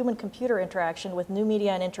design and human-computer interaction with new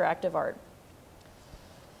media and interactive art.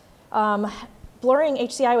 Blurring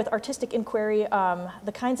HCI with artistic inquiry,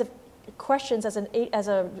 the kinds of questions as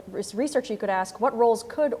a researcher you could ask: what roles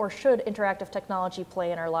could or should interactive technology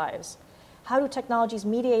play in our lives? How do technologies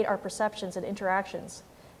mediate our perceptions and interactions?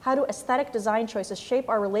 How do aesthetic design choices shape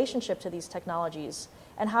our relationship to these technologies?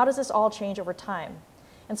 And how does this all change over time?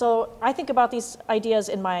 And so I think about these ideas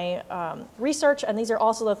in my research, and these are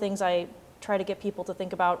also the things I try to get people to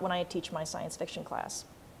think about when I teach my science fiction class.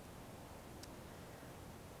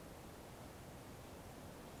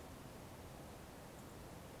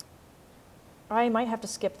 I might have to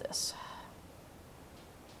skip this.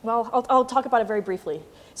 Well, I'll talk about it very briefly.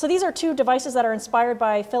 So these are two devices that are inspired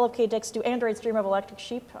by Philip K. Dick's Do Androids Dream of Electric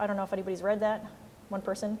Sheep? I don't know if anybody's read that, one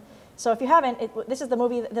person. So if you haven't, this is the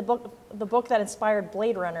movie, the book that inspired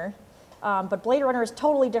Blade Runner. But Blade Runner is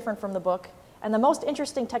totally different from the book. And the most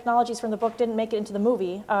interesting technologies from the book didn't make it into the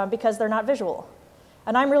movie because they're not visual.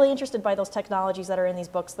 And I'm really interested by those technologies that are in these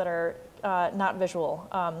books that are not visual.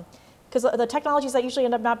 Because the technologies that usually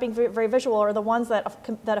end up not being very visual are the ones that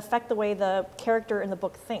affect the way the character in the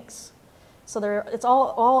book thinks. So it's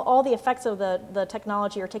all the effects of the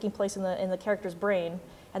technology are taking place in the character's brain,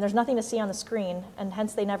 and there's nothing to see on the screen, and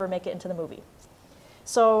hence they never make it into the movie.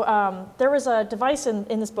 So there was a device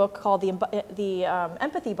in this book called the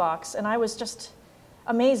empathy box, and I was just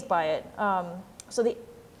amazed by it. Let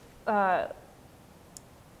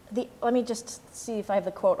me just see if I have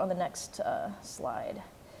the quote on the next slide.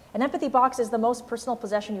 An empathy box is the most personal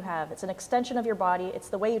possession you have. It's an extension of your body. It's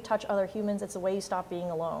the way you touch other humans. It's the way you stop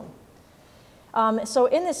being alone. So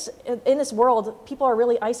in this world, people are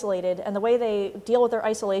really isolated, and the way they deal with their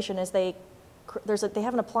isolation is they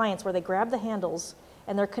have an appliance where they grab the handles,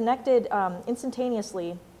 and they're connected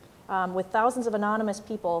instantaneously with thousands of anonymous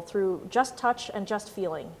people through just touch and just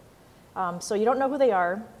feeling. So you don't know who they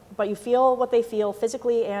are, but you feel what they feel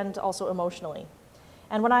physically and also emotionally.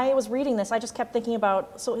 And when I was reading this, I just kept thinking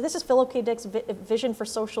about, so this is Philip K. Dick's vision for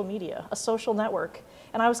social media, a social network.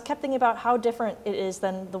 And I kept thinking about how different it is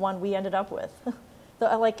than the one we ended up with.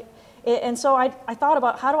 And so I thought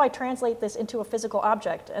about, how do I translate this into a physical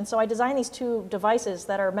object? And so I designed these two devices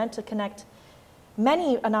that are meant to connect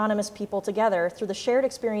many anonymous people together through the shared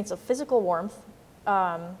experience of physical warmth.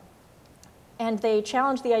 And they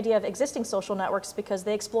challenge the idea of existing social networks because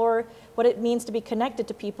they explore what it means to be connected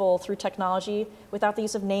to people through technology without the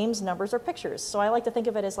use of names, numbers, or pictures. So I like to think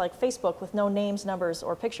of it as like Facebook with no names, numbers,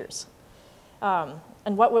 or pictures. And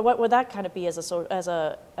what would that kind of be as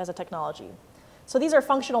a technology? So these are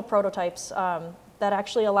functional prototypes that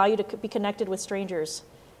actually allow you to be connected with strangers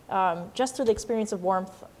just through the experience of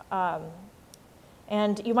warmth.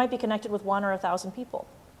 And you might be connected with 1 or 1,000 people.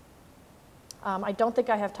 I don't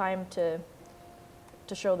think I have time to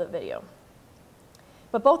show the video.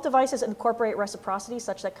 But both devices incorporate reciprocity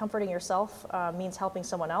such that comforting yourself means helping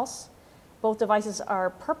someone else. Both devices are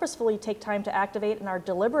purposefully take time to activate and are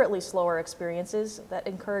deliberately slower experiences that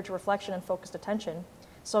encourage reflection and focused attention.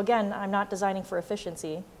 So again, I'm not designing for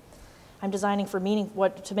efficiency. I'm designing for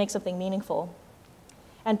to make something meaningful.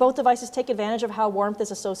 And both devices take advantage of how warmth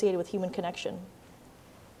is associated with human connection.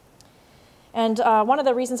 And one of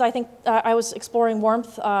the reasons I think I was exploring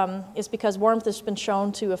warmth is because warmth has been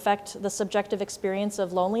shown to affect the subjective experience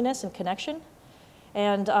of loneliness and connection.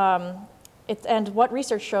 And what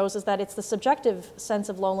research shows is that it's the subjective sense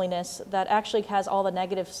of loneliness that actually has all the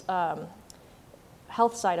negative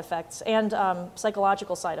health side effects and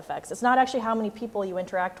psychological side effects. It's not actually how many people you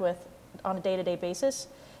interact with on a day-to-day basis.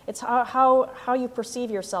 It's how you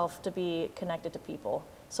perceive yourself to be connected to people.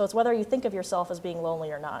 So it's whether you think of yourself as being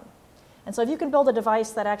lonely or not. And so if you can build a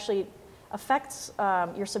device that actually affects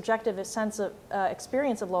your subjective sense of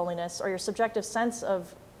experience of loneliness or your subjective sense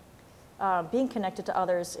of being connected to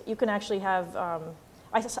others, you can actually have, I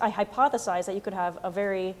hypothesize that you could have a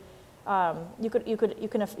very, you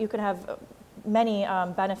could have many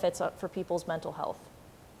benefits for people's mental health.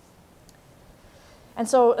 And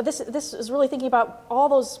so this is really thinking about all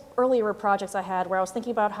those earlier projects I had where I was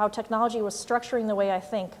thinking about how technology was structuring the way I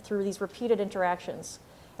think through these repeated interactions.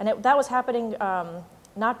 And that was happening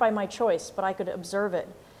not by my choice, but I could observe it.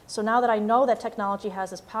 So now that I know that technology has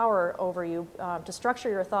this power over you to structure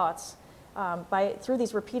your thoughts through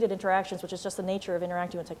these repeated interactions, which is just the nature of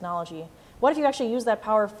interacting with technology, what if you actually use that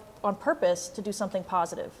power on purpose to do something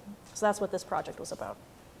positive? So that's what this project was about.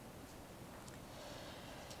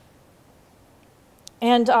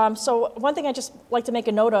 And so one thing I just like to make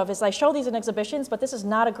a note of is I show these in exhibitions, but this is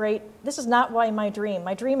not my dream.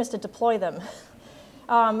 My dream is to deploy them.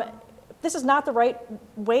 This is not the right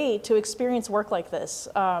way to experience work like this.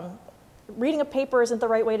 Reading a paper isn't the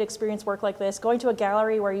right way to experience work like this. Going to a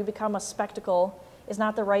gallery where you become a spectacle is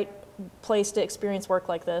not the right place to experience work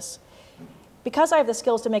like this. Because I have the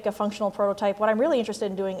skills to make a functional prototype, what I'm really interested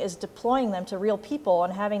in doing is deploying them to real people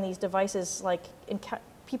and having these devices, like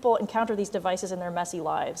people encounter these devices in their messy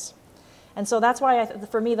lives. And so that's why,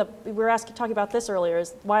 for me, we were talking about this earlier,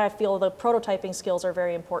 is why I feel the prototyping skills are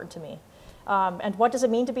very important to me. And what does it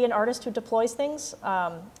mean to be an artist who deploys things?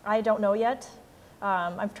 I don't know yet.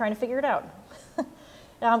 I'm trying to figure it out.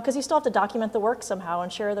 Because you still have to document the work somehow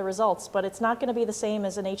and share the results, but it's not going to be the same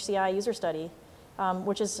as an HCI user study,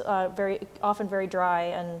 which is often very dry,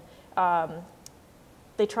 and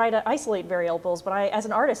they try to isolate variables, but as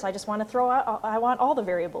an artist, I just want to throw out, I want all the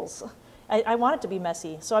variables. I want it to be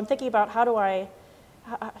messy. So I'm thinking about how do I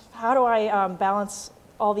balance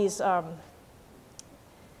all these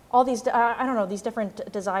I don't know, these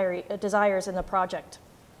different desires in the project.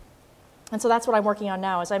 And so that's what I'm working on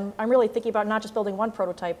now, is I'm really thinking about not just building one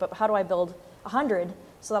prototype, but how do I build 100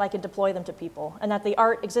 so that I can deploy them to people, and that the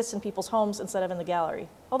art exists in people's homes instead of in the gallery,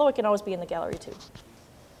 although it can always be in the gallery too.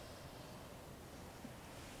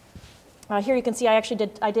 Here you can see I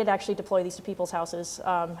did actually deploy these to people's houses,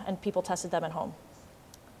 and people tested them at home.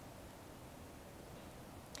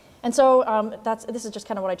 And so this is just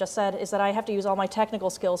kind of what I just said, is that I have to use all my technical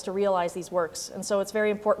skills to realize these works. And so it's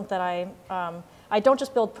very important that I don't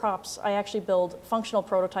just build props, I actually build functional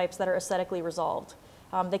prototypes that are aesthetically resolved.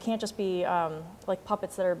 They can't just be like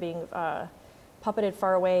puppets that are being puppeted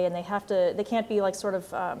far away, and they can't be like sort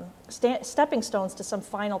of stepping stones to some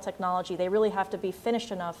final technology. They really have to be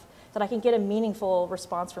finished enough that I can get a meaningful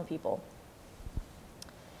response from people.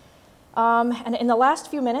 And in the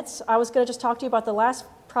last few minutes, I was going to just talk to you about the last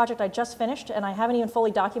project I just finished, and I haven't even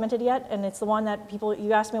fully documented yet, and it's the one that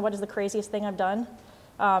you asked me what is the craziest thing I've done.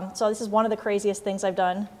 So this is one of the craziest things I've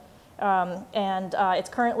done, and it's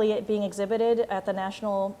currently being exhibited at the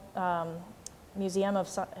National Museum of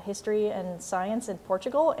History and Science in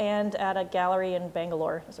Portugal and at a gallery in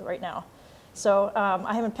Bangalore right now. So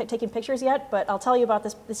I haven't taken pictures yet, but I'll tell you about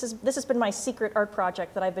this. This has been my secret art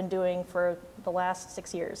project that I've been doing for the last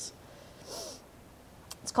 6 years.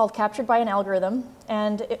 It's called Captured by an Algorithm,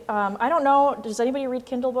 and I don't know, does anybody read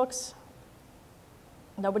Kindle books?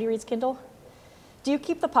 Nobody reads Kindle? Do you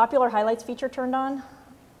keep the popular highlights feature turned on?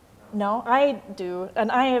 No, I do,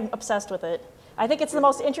 and I am obsessed with it. I think it's the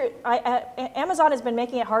most Amazon has been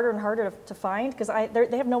making it harder and harder to find, because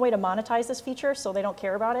they have no way to monetize this feature, so they don't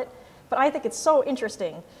care about it. But I think it's so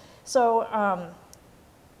interesting. So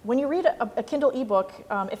when you read a Kindle ebook,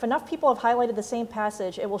 if enough people have highlighted the same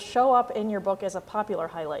passage, it will show up in your book as a popular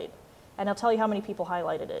highlight, and it'll tell you how many people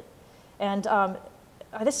highlighted it. And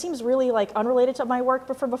this seems really like unrelated to my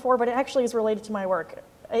work from before, but it actually is related to my work.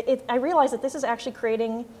 I realize that this is actually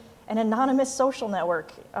creating an anonymous social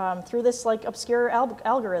network through this like obscure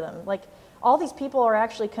algorithm. Like all these people are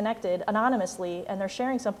actually connected anonymously, and they're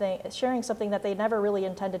sharing something that they never really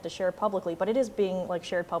intended to share publicly, but it is being like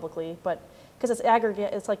shared publicly. But because it's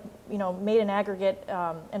aggregate, it's like made in aggregate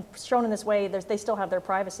and shown in this way, they still have their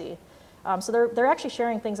privacy. So they're actually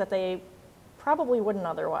sharing things that they probably wouldn't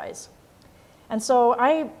otherwise. And so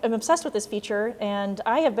I am obsessed with this feature, and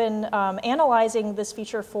I have been analyzing this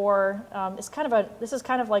feature for, this is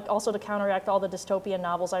kind of like also to counteract all the dystopian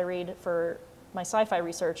novels I read for my sci-fi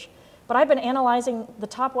research, but I've been analyzing the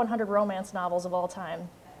top 100 romance novels of all time.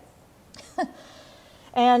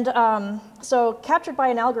 And so Captured by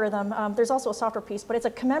an Algorithm, there's also a software piece, but it's a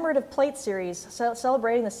commemorative plate series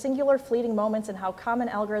celebrating the singular fleeting moments and how common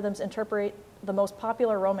algorithms interpret the most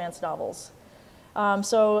popular romance novels.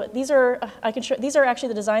 So these are actually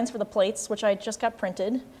the designs for the plates, which I just got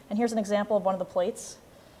printed. And here's an example of one of the plates.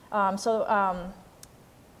 I've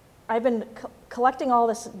been collecting all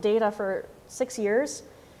this data for 6 years,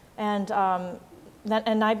 and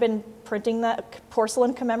I've been printing the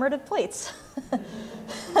porcelain commemorative plates.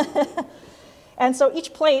 And so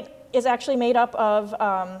each plate is actually made up of,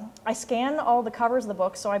 I scan all the covers of the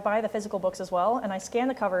books, so I buy the physical books as well, and I scan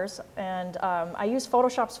the covers, and I use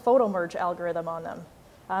Photoshop's photo merge algorithm on them,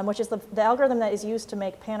 which is the algorithm that is used to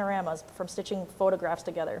make panoramas from stitching photographs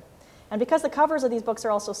together. And because the covers of these books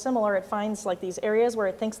are also similar, it finds like these areas where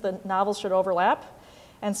it thinks the novels should overlap,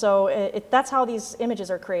 And so that's how these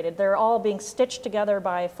images are created. They're all being stitched together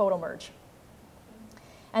by photo merge.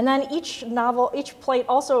 And then each plate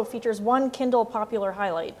also features one Kindle popular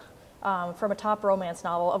highlight from a top romance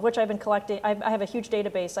novel, of which I've been collecting. I have a huge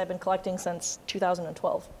database I've been collecting since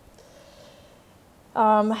 2012.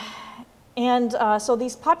 So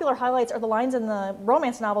these popular highlights are the lines in the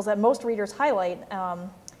romance novels that most readers highlight.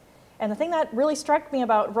 And the thing that really struck me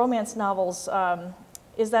about romance novels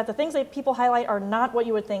is that the things that people highlight are not what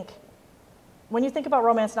you would think. When you think about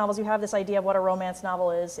romance novels, you have this idea of what a romance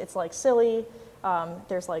novel is. It's like silly,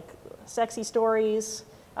 there's like sexy stories,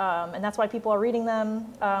 and that's why people are reading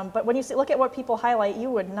them. But when you look at what people highlight, you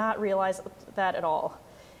would not realize that at all.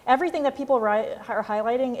 Everything that people are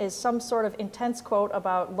highlighting is some sort of intense quote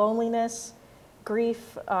about loneliness,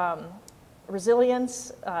 grief,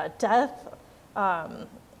 resilience, death,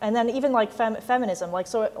 and then even like feminism. Like,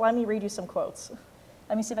 so let me read you some quotes.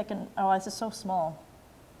 Let me see if I can, oh, this is so small.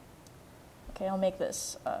 Okay, I'll make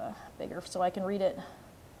this bigger so I can read it.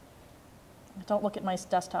 Don't look at my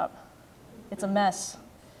desktop. It's a mess.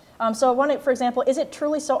 So one, for example, is it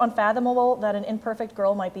truly so unfathomable that an imperfect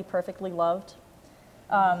girl might be perfectly loved?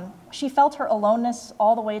 She felt her aloneness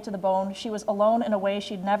all the way to the bone. She was alone in a way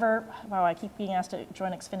she'd never, wow, I keep being asked to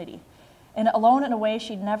join Xfinity. And alone in a way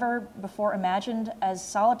she'd never before imagined, as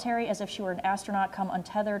solitary as if she were an astronaut come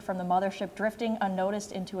untethered from the mothership, drifting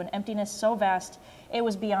unnoticed into an emptiness so vast it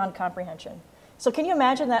was beyond comprehension. So can you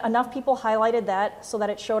imagine that enough people highlighted that so that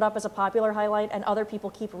it showed up as a popular highlight and other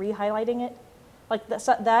people keep re-highlighting it? Like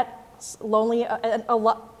that's lonely,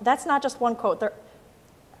 that's not just one quote.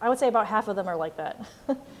 I would say about half of them are like that.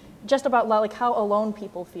 Just about like how alone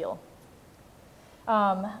people feel.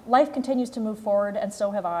 Life continues to move forward, and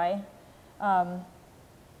so have I.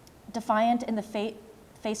 Defiant in the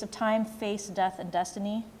face of time, face, death, and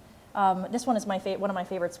destiny. This one is one of my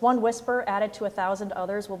favorites. One whisper added to 1,000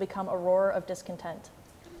 others will become a roar of discontent.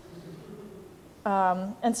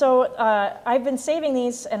 And so I've been saving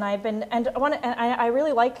these, and I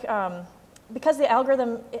really like, because the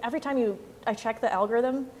algorithm, every time I check the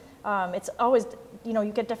algorithm, it's always, you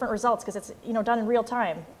get different results because it's, done in real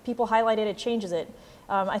time. People highlight it, it changes it.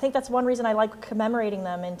 I think that's one reason I like commemorating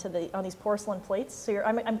them on these porcelain plates. So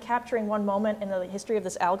I'm capturing one moment in the history of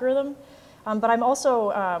this algorithm, but I'm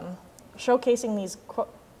also showcasing these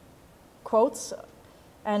quotes,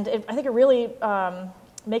 and I think it really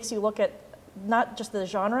makes you look at not just the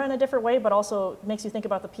genre in a different way, but also makes you think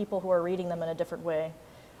about the people who are reading them in a different way.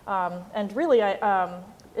 And really,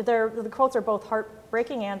 the quotes are both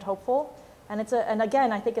heartbreaking and hopeful, and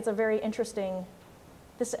again, I think it's a very interesting.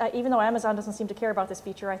 Even though Amazon doesn't seem to care about this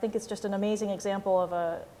feature, I think it's just an amazing example of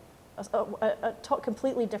a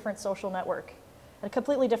completely different social network, a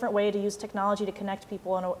completely different way to use technology to connect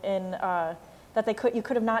people that you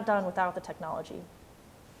could have not done without the technology.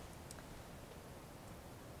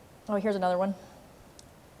 Oh, here's another one.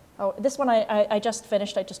 Oh, this one I just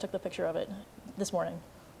finished. I just took the picture of it this morning.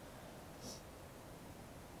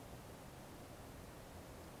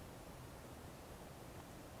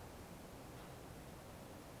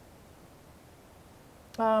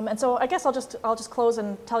 And so I guess I'll just close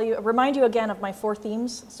and remind you again of my 4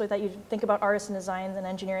 themes so that you think about artists and design and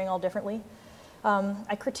engineering all differently.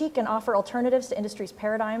 I critique and offer alternatives to industry's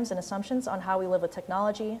paradigms and assumptions on how we live with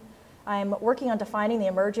technology. I'm working on defining the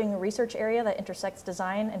emerging research area that intersects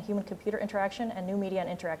design and human-computer interaction and new media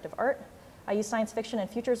and interactive art. I use science fiction and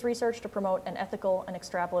futures research to promote an ethical and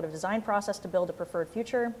extrapolative design process to build a preferred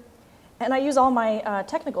future. And I use all my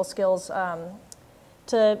technical skills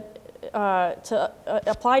to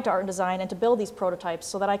apply to art and design and to build these prototypes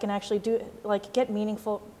so that I can actually get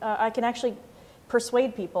meaningful, I can actually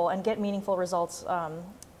persuade people and get meaningful results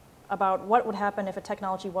about what would happen if a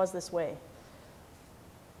technology was this way.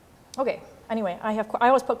 Okay, anyway, I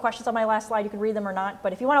always put questions on my last slide. You can read them or not,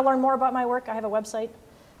 but if you want to learn more about my work, I have a website.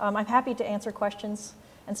 I'm happy to answer questions.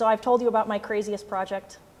 And so I've told you about my craziest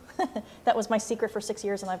project. That was my secret for 6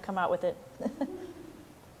 years, and I've come out with it.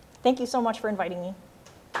 Thank you so much for inviting me.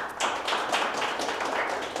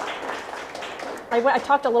 I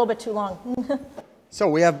talked a little bit too long. So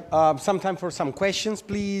we have some time for some questions,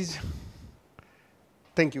 please.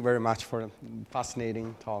 Thank you very much for a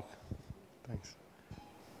fascinating talk. Thanks.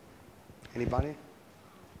 Anybody?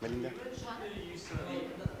 Melinda?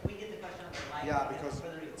 We get the question on the mic. Yeah, because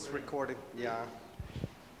it's recorded. Yeah.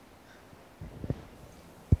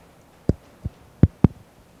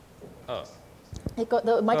 Oh.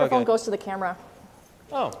 The microphone goes to the camera.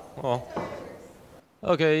 Oh, well.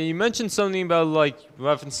 Okay, you mentioned something about like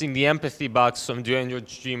referencing the empathy box from Do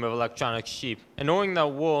Androids Dream of Electronic Sheep. And knowing that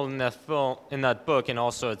world in that film, in that book, and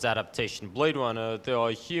also its adaptation, Blade Runner, there are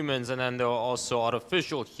humans, and then there are also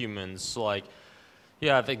artificial humans. Like you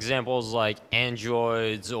have examples like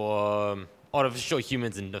androids or artificial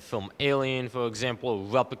humans in the film Alien, for example,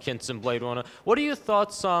 replicants in Blade Runner. What are your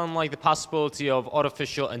thoughts on like the possibility of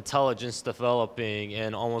artificial intelligence developing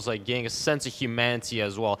and almost like getting a sense of humanity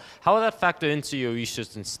as well? How will that factor into your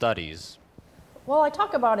research and studies? Well, I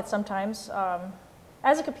talk about it sometimes.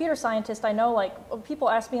 As a computer scientist, I know like people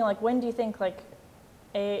ask me like, when do you think like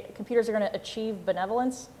computers are going to achieve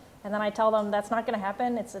benevolence? And then I tell them that's not going to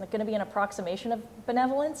happen. It's going to be an approximation of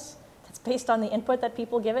benevolence. That's based on the input that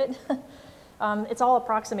people give it. It's all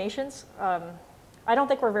approximations. I don't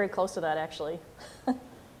think we're very close to that, actually.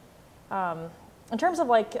 In terms of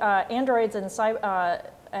like androids and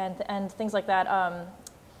things like that,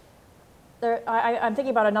 I'm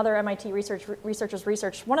thinking about another MIT researcher's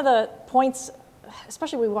research. One of the points,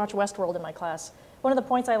 especially when we watch Westworld in my class, one of the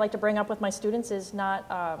points I like to bring up with my students is not,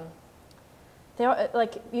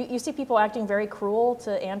 you see people acting very cruel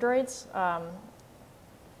to androids.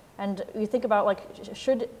 And you think about like,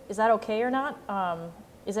 is that okay or not?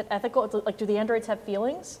 Is it ethical? Like, do the androids have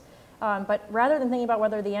feelings? But rather than thinking about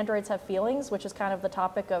whether the androids have feelings, which is kind of the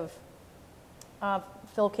topic of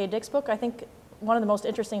Philip K. Dick's book, I think one of the most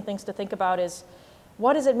interesting things to think about is,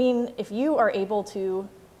 what does it mean if you are able to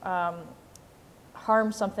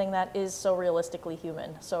harm something that is so realistically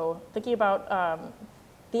human? So thinking about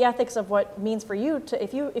the ethics of what it means for you to,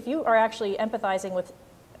 if you are actually empathizing with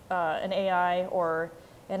an AI or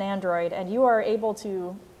an android, and you are able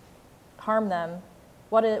to harm them,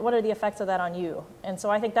 what are the effects of that on you? And so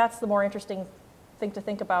I think that's the more interesting thing to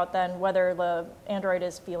think about than whether the android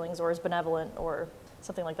is feelings or is benevolent or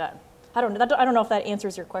something like that. I don't know if that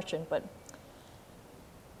answers your question, but.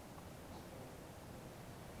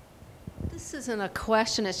 This isn't a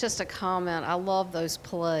question, it's just a comment. I love those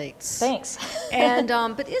plates. Thanks. And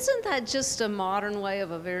but isn't that just a modern way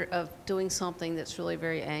of doing something that's really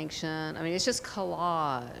very ancient? I mean, it's just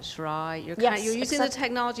collage, right? You're you're using the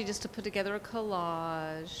technology just to put together a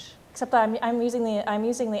collage. Except that I'm using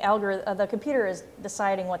the algorithm. The computer is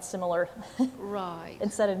deciding what's similar. Right.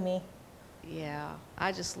 Instead of me. Yeah,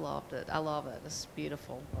 I just loved it. I love it. It's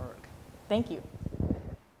beautiful work. Thank you.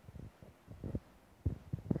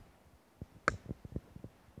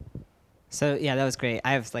 So yeah, that was great.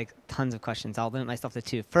 I have like tons of questions. I'll limit myself to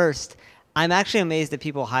two. First, I'm actually amazed that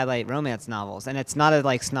people highlight romance novels, and it's not a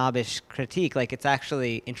like snobbish critique. Like it's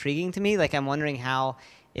actually intriguing to me. Like I'm wondering how,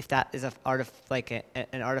 if that is an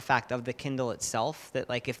artifact of the Kindle itself, that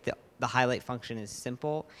like if the highlight function is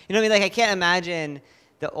simple. You know what I mean? Like I can't imagine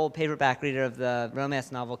the old paperback reader of the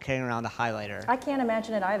romance novel carrying around a highlighter. I can't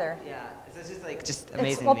imagine it either. Yeah, it's just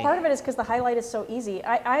amazing. Well, to me. part of it is because the highlight is so easy.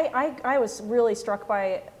 I was really struck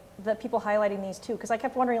by the people highlighting these too, because I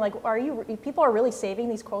kept wondering, like, people are really saving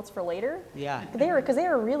these quotes for later? Yeah. Because they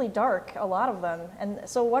are really dark, a lot of them, and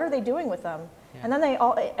so what are they doing with them? Yeah. And then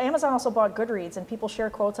Amazon also bought Goodreads, and people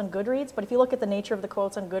share quotes on Goodreads, but if you look at the nature of the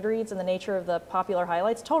quotes on Goodreads and the nature of the popular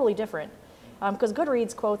highlights, totally different. Because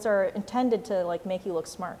Goodreads quotes are intended to like make you look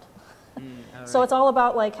smart. So it's all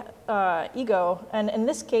about like ego, and in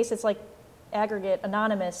this case it's like aggregate,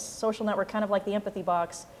 anonymous, social network, kind of like the empathy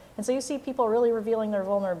box. And so you see people really revealing their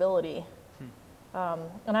vulnerability.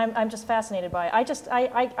 And I'm just fascinated by it.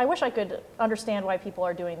 I wish I could understand why people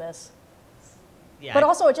are doing this. Yeah, but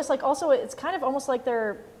also, it's kind of almost like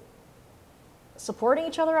they're supporting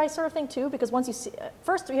each other, I sort of think too, because once you see,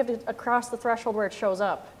 first you have to cross the threshold where it shows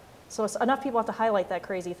up. So enough people have to highlight that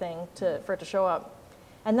crazy thing for it to show up.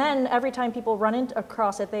 And then every time people run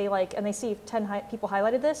across it, and they see 10 people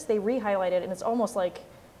highlighted this, they re-highlight it, and it's almost like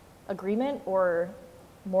agreement or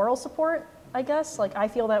moral support, I guess. Like I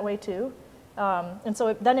feel that way too. And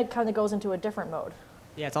so then it kind of goes into a different mode.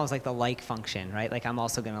 Yeah, it's almost like the like function, right? Like I'm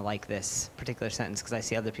also going to like this particular sentence because I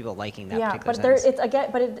see other people liking that particular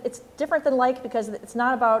sentence. It's different than like, because it's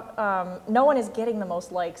not about, no one is getting the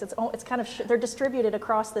most likes. It's kind of, they're distributed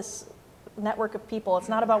across this network of people. It's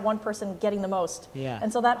not about one person getting the most. Yeah.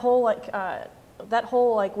 And so that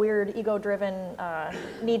whole weird ego-driven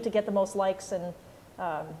need to get the most likes and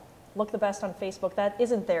look the best on Facebook, that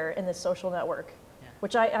isn't there in this social network,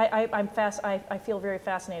 which I feel very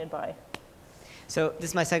fascinated by. So this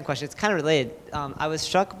is my second question. It's kind of related. I was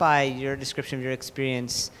struck by your description of your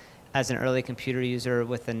experience as an early computer user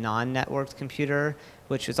with a non-networked computer,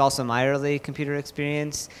 which was also my early computer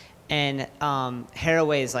experience. And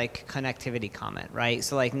Haraway's like connectivity comment, right?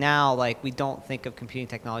 So like now, like we don't think of computing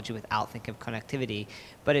technology without thinking of connectivity.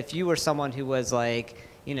 But if you were someone who was like,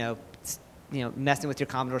 you know, messing with your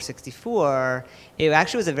Commodore 64, it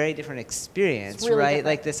actually was a very different experience, really right? different.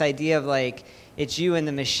 Like this idea of like, it's you and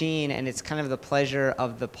the machine, and it's kind of the pleasure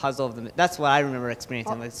of the puzzle of the. That's what I remember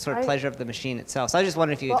experiencing, like sort of pleasure of the machine itself. So I just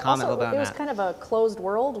wondered if you could comment a little bit on that. It was kind of a closed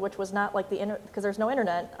world, which was not like because there's no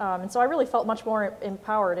internet, and so I really felt much more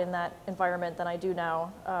empowered in that environment than I do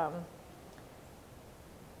now.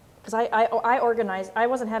 Because I organized, I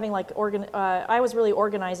wasn't having like I was really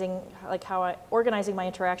organizing like organizing my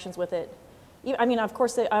interactions with it. I mean, of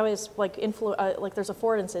course, I was like like there's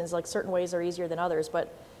affordances, like certain ways are easier than others,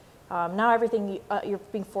 but. Now everything, you're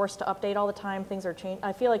being forced to update all the time, things are changing.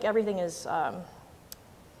 I feel like everything is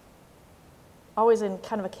always in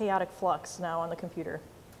kind of a chaotic flux now on the computer.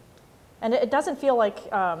 And it doesn't feel like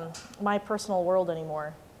my personal world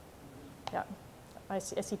anymore. Yeah, I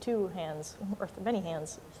see two hands, or many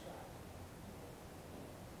hands.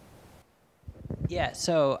 Yeah,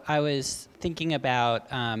 so I was thinking about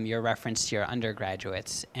your reference to your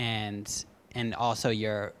undergraduates and also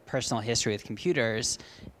your personal history with computers.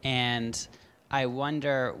 And I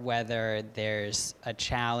wonder whether there's a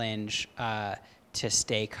challenge to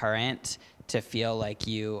stay current, to feel like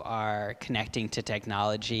you are connecting to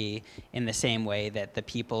technology in the same way that the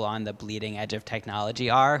people on the bleeding edge of technology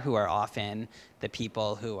are, who are often the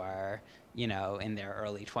people who are, in their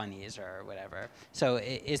early 20s or whatever. So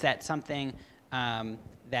is that something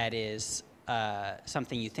that is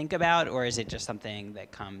something you think about, or is it just something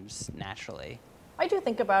that comes naturally? I do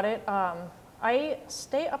think about it. I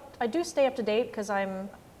do stay up to date because I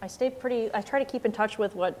try to keep in touch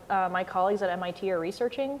with what my colleagues at MIT are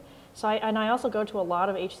researching. So I also go to a lot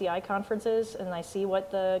of HCI conferences, and I see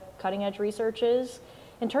what the cutting edge research is.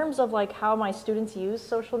 In terms of like how my students use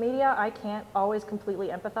social media, I can't always completely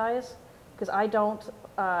empathize because I don't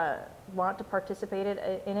want to participate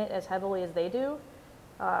in it as heavily as they do.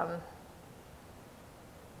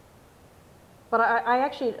 But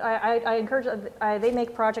I encourage, they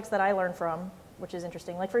make projects that I learn from, which is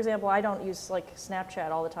interesting. Like, for example, I don't use like Snapchat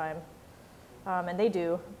all the time, and they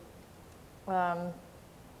do. And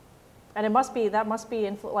that must be,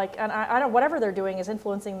 like, and I don't, whatever they're doing is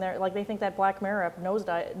influencing like, they think that Black Mirror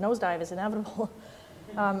nosedive is inevitable.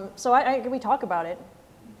 So we talk about it.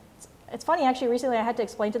 It's funny, actually, recently I had to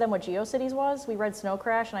explain to them what GeoCities was. We read Snow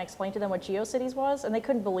Crash, and I explained to them what GeoCities was, and they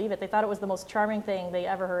couldn't believe it. They thought it was the most charming thing they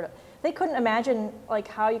ever heard of. They couldn't imagine like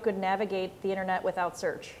how you could navigate the internet without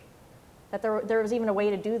search. That there was even a way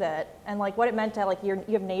to do that, and like what it meant to like you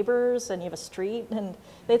have neighbors and you have a street, and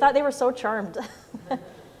they thought they were so charmed.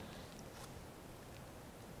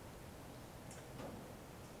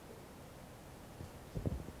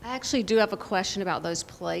 I actually do have a question about those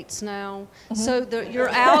plates now. Mm-hmm. So your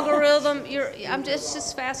algorithm, it's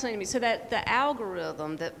just fascinating me. So that the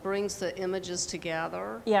algorithm that brings the images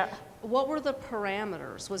together. Yeah. What were the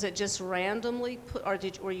parameters? Was it just randomly put, or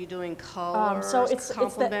were you doing colors, so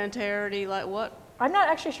complementarity, like what? I'm not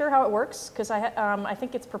actually sure how it works because I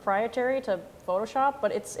think it's proprietary to Photoshop,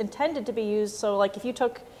 but it's intended to be used. So like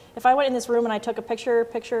if I went in this room and I took a picture,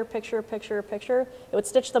 it would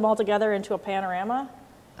stitch them all together into a panorama.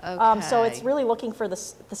 Okay. So it's really looking for the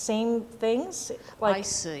same things. Like, I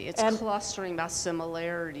see. It's clustering by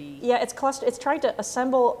similarity. Yeah, it's trying to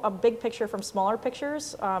assemble a big picture from smaller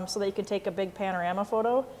pictures so that you can take a big panorama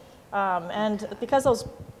photo. And because those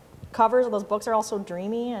covers of those books are all so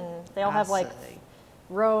dreamy, and they all have like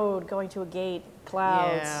road going to a gate,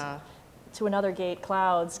 clouds, to another gate,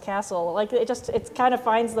 clouds, castle. Like it kind of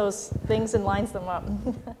finds those things and lines them up.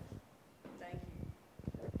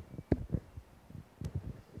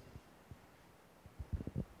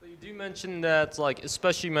 You mentioned that, like,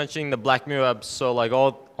 especially mentioning the Black Mirror episode, like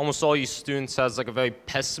almost all your students has like a very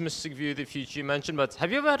pessimistic view of the future you mentioned, but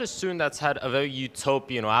have you ever had a student that's had a very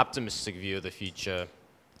utopian or optimistic view of the future?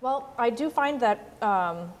 Well, I do find that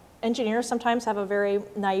engineers sometimes have a very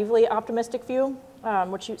naively optimistic view,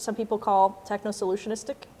 which some people call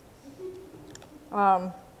techno-solutionistic.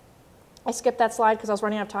 I skipped that slide because I was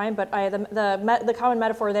running out of time, but the common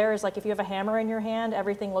metaphor there is like if you have a hammer in your hand,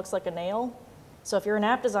 everything looks like a nail. So if you're an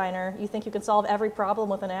app designer, you think you can solve every problem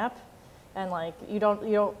with an app, and like you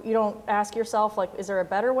don't ask yourself like, is there a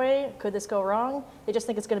better way? Could this go wrong? They just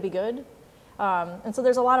think it's going to be good, and so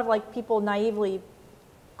there's a lot of like people naively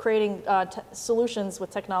creating solutions with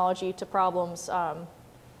technology to problems, and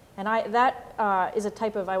that is a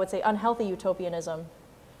type of, I would say, unhealthy utopianism.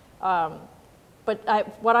 But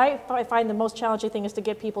what I find the most challenging thing is to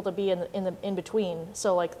get people to be in between.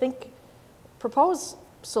 So like propose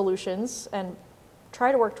solutions and try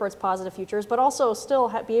to work towards positive futures, but also still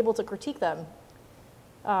be able to critique them.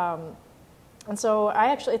 And so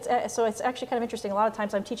it's actually kind of interesting. A lot of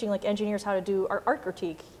times I'm teaching like engineers how to do art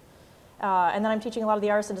critique, And then I'm teaching a lot of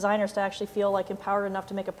the artists and designers to actually feel like empowered enough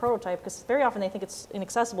to make a prototype, because very often they think it's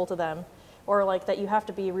inaccessible to them, or like that you have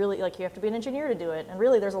to be really, like you have to be an engineer to do it. And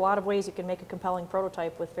really there's a lot of ways you can make a compelling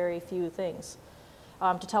prototype with very few things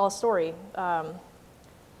to tell a story. I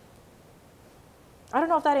don't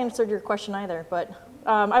know if that answered your question either, but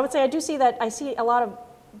I would say I see a lot of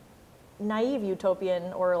naive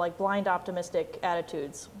utopian or like blind optimistic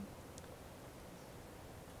attitudes.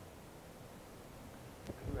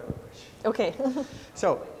 Okay.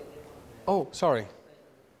 So, oh, sorry.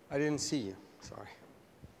 I didn't see you. Sorry.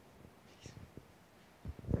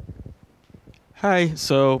 Hi,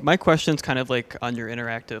 so my question's kind of like on your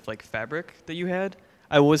interactive like fabric that you had.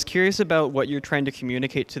 I was curious about what you're trying to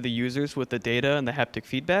communicate to the users with the data and the haptic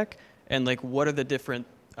feedback, and like what are the different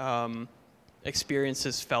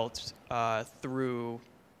experiences felt through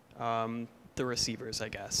the receivers, I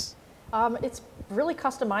guess. It's really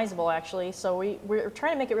customizable, actually. So we're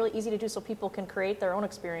trying to make it really easy to do so people can create their own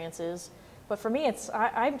experiences. But for me,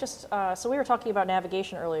 I'm just, so we were talking about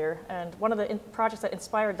navigation earlier, and one of the projects that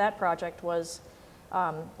inspired that project was,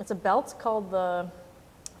 it's a belt called the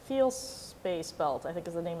Feel Space Belt, I think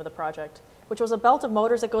is the name of the project, which was a belt of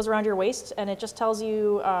motors that goes around your waist, and it just tells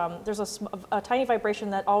you, there's a tiny vibration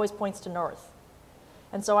that always points to north.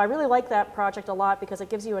 And so I really like that project a lot because it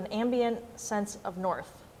gives you an ambient sense of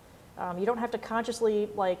north. You don't have to consciously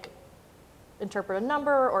like interpret a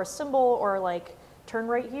number or a symbol or like turn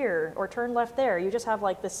right here or turn left there. You just have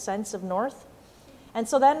like this sense of north. And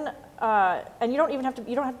so then, and you don't have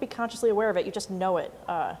to be consciously aware of it, you just know it.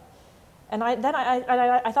 And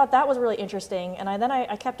I thought that was really interesting. And then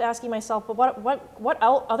I kept asking myself, but what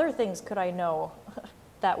other things could I know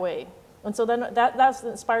that way? And so then that's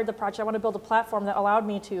inspired the project. I want to build a platform that allowed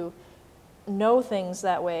me to know things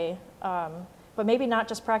that way. But maybe not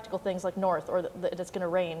just practical things like north or that it's going to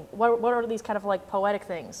rain. What are these kind of like poetic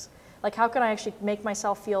things? Like how can I actually make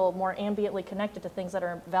myself feel more ambiently connected to things that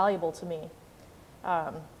are valuable to me?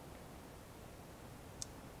 I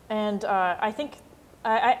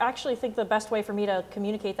actually think the best way for me to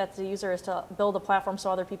communicate that to the user is to build a platform so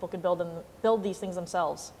other people can build these things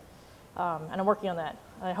themselves. And I'm working on that.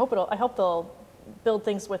 I hope they'll build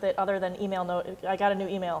things with it other than email note. I got a new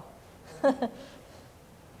email.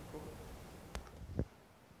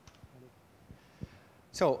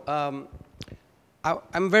 So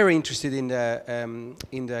I'm very interested in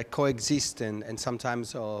the coexistence and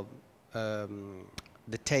sometimes the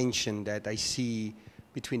tension that I see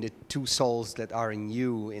between the two souls that are in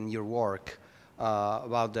you, in your work,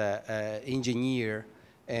 about the engineer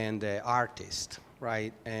and the artist,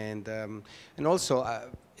 right? And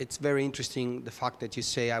also it's very interesting the fact that you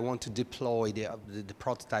say I want to deploy the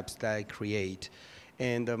prototypes that I create,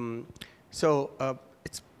 and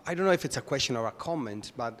I don't know if it's a question or a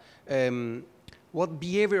comment, but what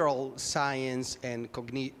behavioral science and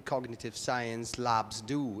cognitive science labs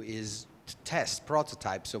do is to test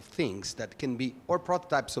prototypes of things that can be, or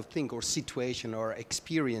prototypes of things or situation or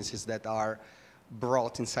experiences that are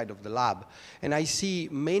brought inside of the lab. And I see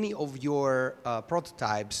many of your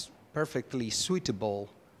prototypes perfectly suitable,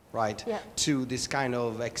 right, yeah, to this kind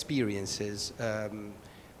of experiences.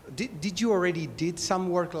 Did you already did some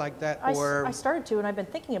work like that? Or I started to, and I've been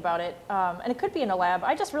thinking about it. And it could be in a lab.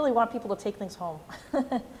 I just really want people to take things home.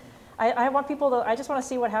 I just want to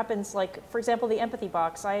see what happens. Like, for example, the empathy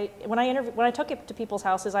box. When I took it to people's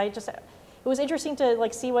houses, it was interesting to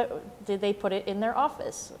like see did they put it in their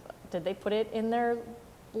office? Did they put it in their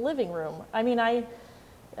living room? I mean,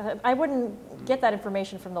 I wouldn't get that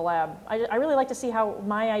information from the lab. I really like to see how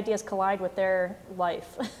my ideas collide with their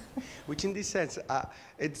life. Which in this sense,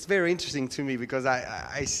 it's very interesting to me because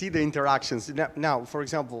I see the interactions. Now, for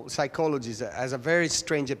example, psychology has a very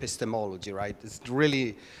strange epistemology, right? It's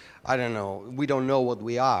really, I don't know, we don't know what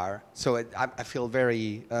we are. So I feel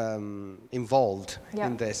very involved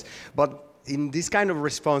in this. But in this kind of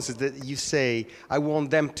responses that you say, I want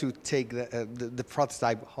them to take the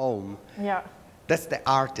prototype home. Yeah. That's the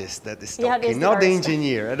artist that is talking, not the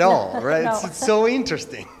engineer at all, right? No. It's so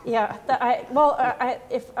interesting. Yeah,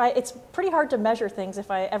 it's pretty hard to measure things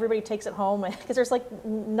if everybody takes it home, because there's like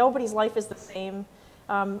nobody's life is the same,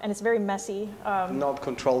 and it's very messy. Not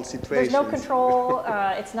controlled situations. There's no control.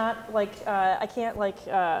 It's not like I can't like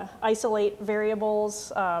isolate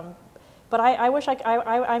variables. But I wish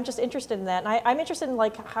I'm just interested in that, and I'm interested in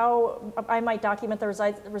like how I might document the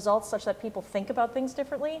results such that people think about things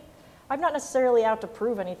differently. I'm not necessarily out to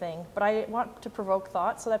prove anything, but I want to provoke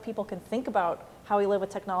thought so that people can think about how we live with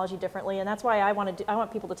technology differently, and that's why I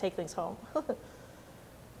want people to take things home.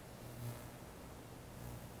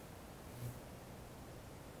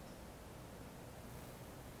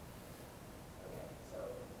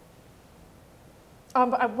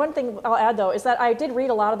 One thing I'll add, though, is that I did read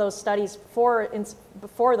a lot of those studies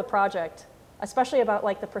before the project, especially about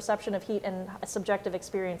like the perception of heat and subjective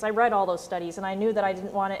experience. I read all those studies, and I knew that I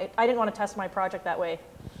didn't want to test my project that way.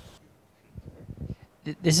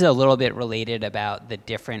 This is a little bit related about the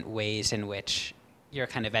different ways in which you're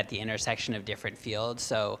kind of at the intersection of different fields.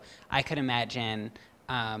 So I could imagine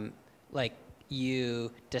like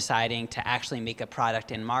you deciding to actually make a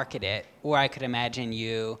product and market it, or I could imagine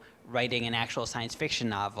you writing an actual science fiction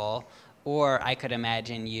novel, or I could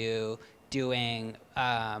imagine you doing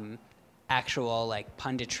actual like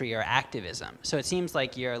punditry or activism. So it seems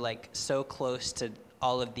like you're like so close to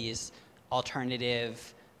all of these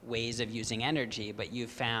alternative ways of using energy, but you've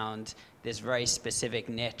found this very specific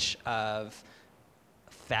niche of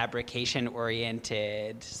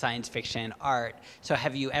fabrication-oriented science fiction art. So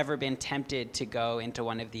have you ever been tempted to go into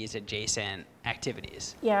one of these adjacent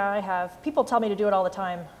activities? Yeah, I have. People tell me to do it all the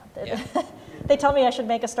time. Yeah. They tell me I should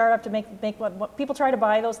make a startup to make what people try to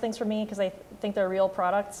buy those things from me because they think they're real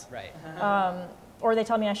products. Right. Or they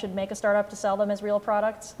tell me I should make a startup to sell them as real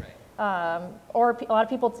products. Right. Or a lot of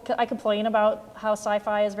people, I complain about how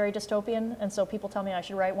sci-fi is very dystopian, and so people tell me I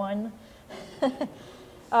should write one.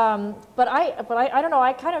 But I don't know.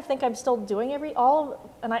 I kind of think I'm still doing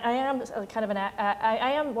and I am kind of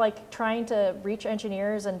I am like trying to reach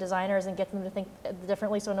engineers and designers and get them to think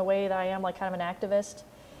differently. So in a way that I am like kind of an activist.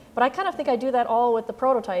 But I kind of think I do that all with the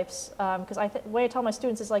prototypes because the way I tell my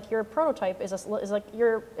students is like your prototype is like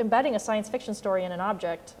you're embedding a science fiction story in an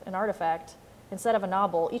object, an artifact, instead of a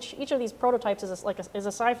novel. Each of these prototypes is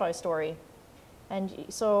a sci-fi story, and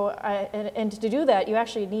so and to do that you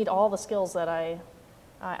actually need all the skills that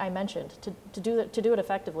I mentioned to do it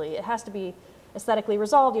effectively. It has to be aesthetically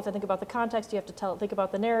resolved. You have to think about the context. You have to think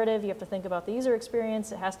about the narrative. You have to think about the user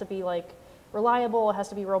experience. It has to be like reliable. It has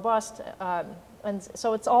to be robust. And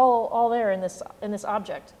so it's all there in this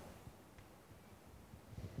object.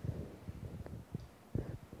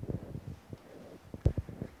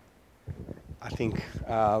 I think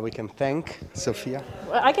we can thank Sophia.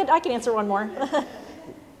 I can answer one more.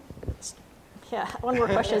 Yeah, one more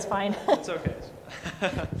question is fine. It's okay.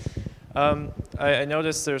 I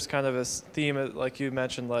noticed there's kind of a theme, like you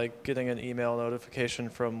mentioned, like getting an email notification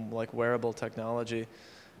from like wearable technology.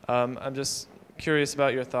 I'm just curious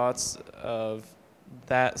about your thoughts of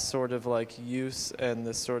that sort of like use and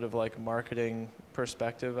this sort of like marketing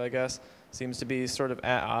perspective, I guess, seems to be sort of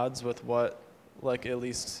at odds with what like at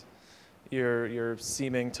least you're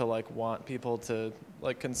seeming to like want people to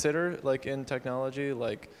like consider like in technology.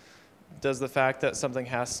 Like, does the fact that something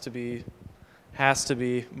has to be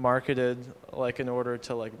marketed like in order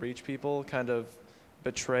to like reach people kind of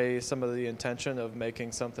betray some of the intention of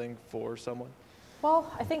making something for someone?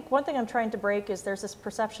 Well, I think one thing I'm trying to break is there's this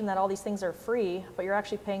perception that all these things are free, but you're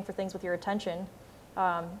actually paying for things with your attention,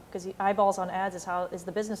 because eyeballs on ads is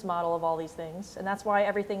the business model of all these things, and that's why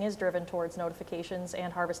everything is driven towards notifications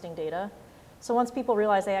and harvesting data. So once people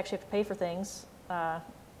realize they actually have to pay for things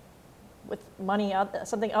with money,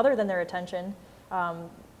 something other than their attention,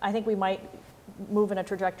 I think we might move in a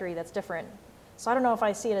trajectory that's different. So I don't know if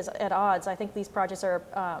I see it as at odds. I think these projects are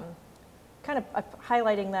kind of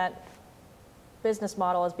highlighting that business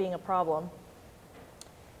model as being a problem.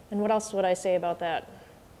 And what else would I say about that?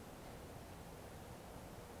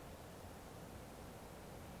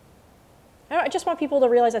 I just want people to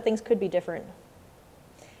realize that things could be different.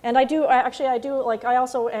 And I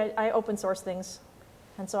open source things.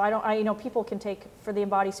 And so people can take, for the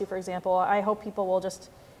Embody suit, for example, I hope people will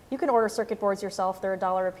you can order circuit boards yourself. They're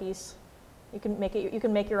 $1 a piece. You can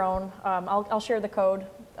make your own. I'll share the code.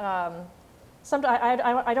 Sometimes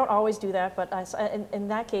I don't always do that, but in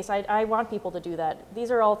that case, I want people to do that.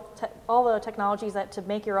 These are all the technologies that to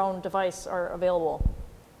make your own device are available.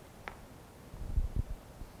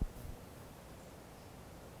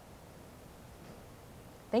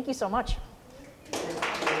 Thank you so much.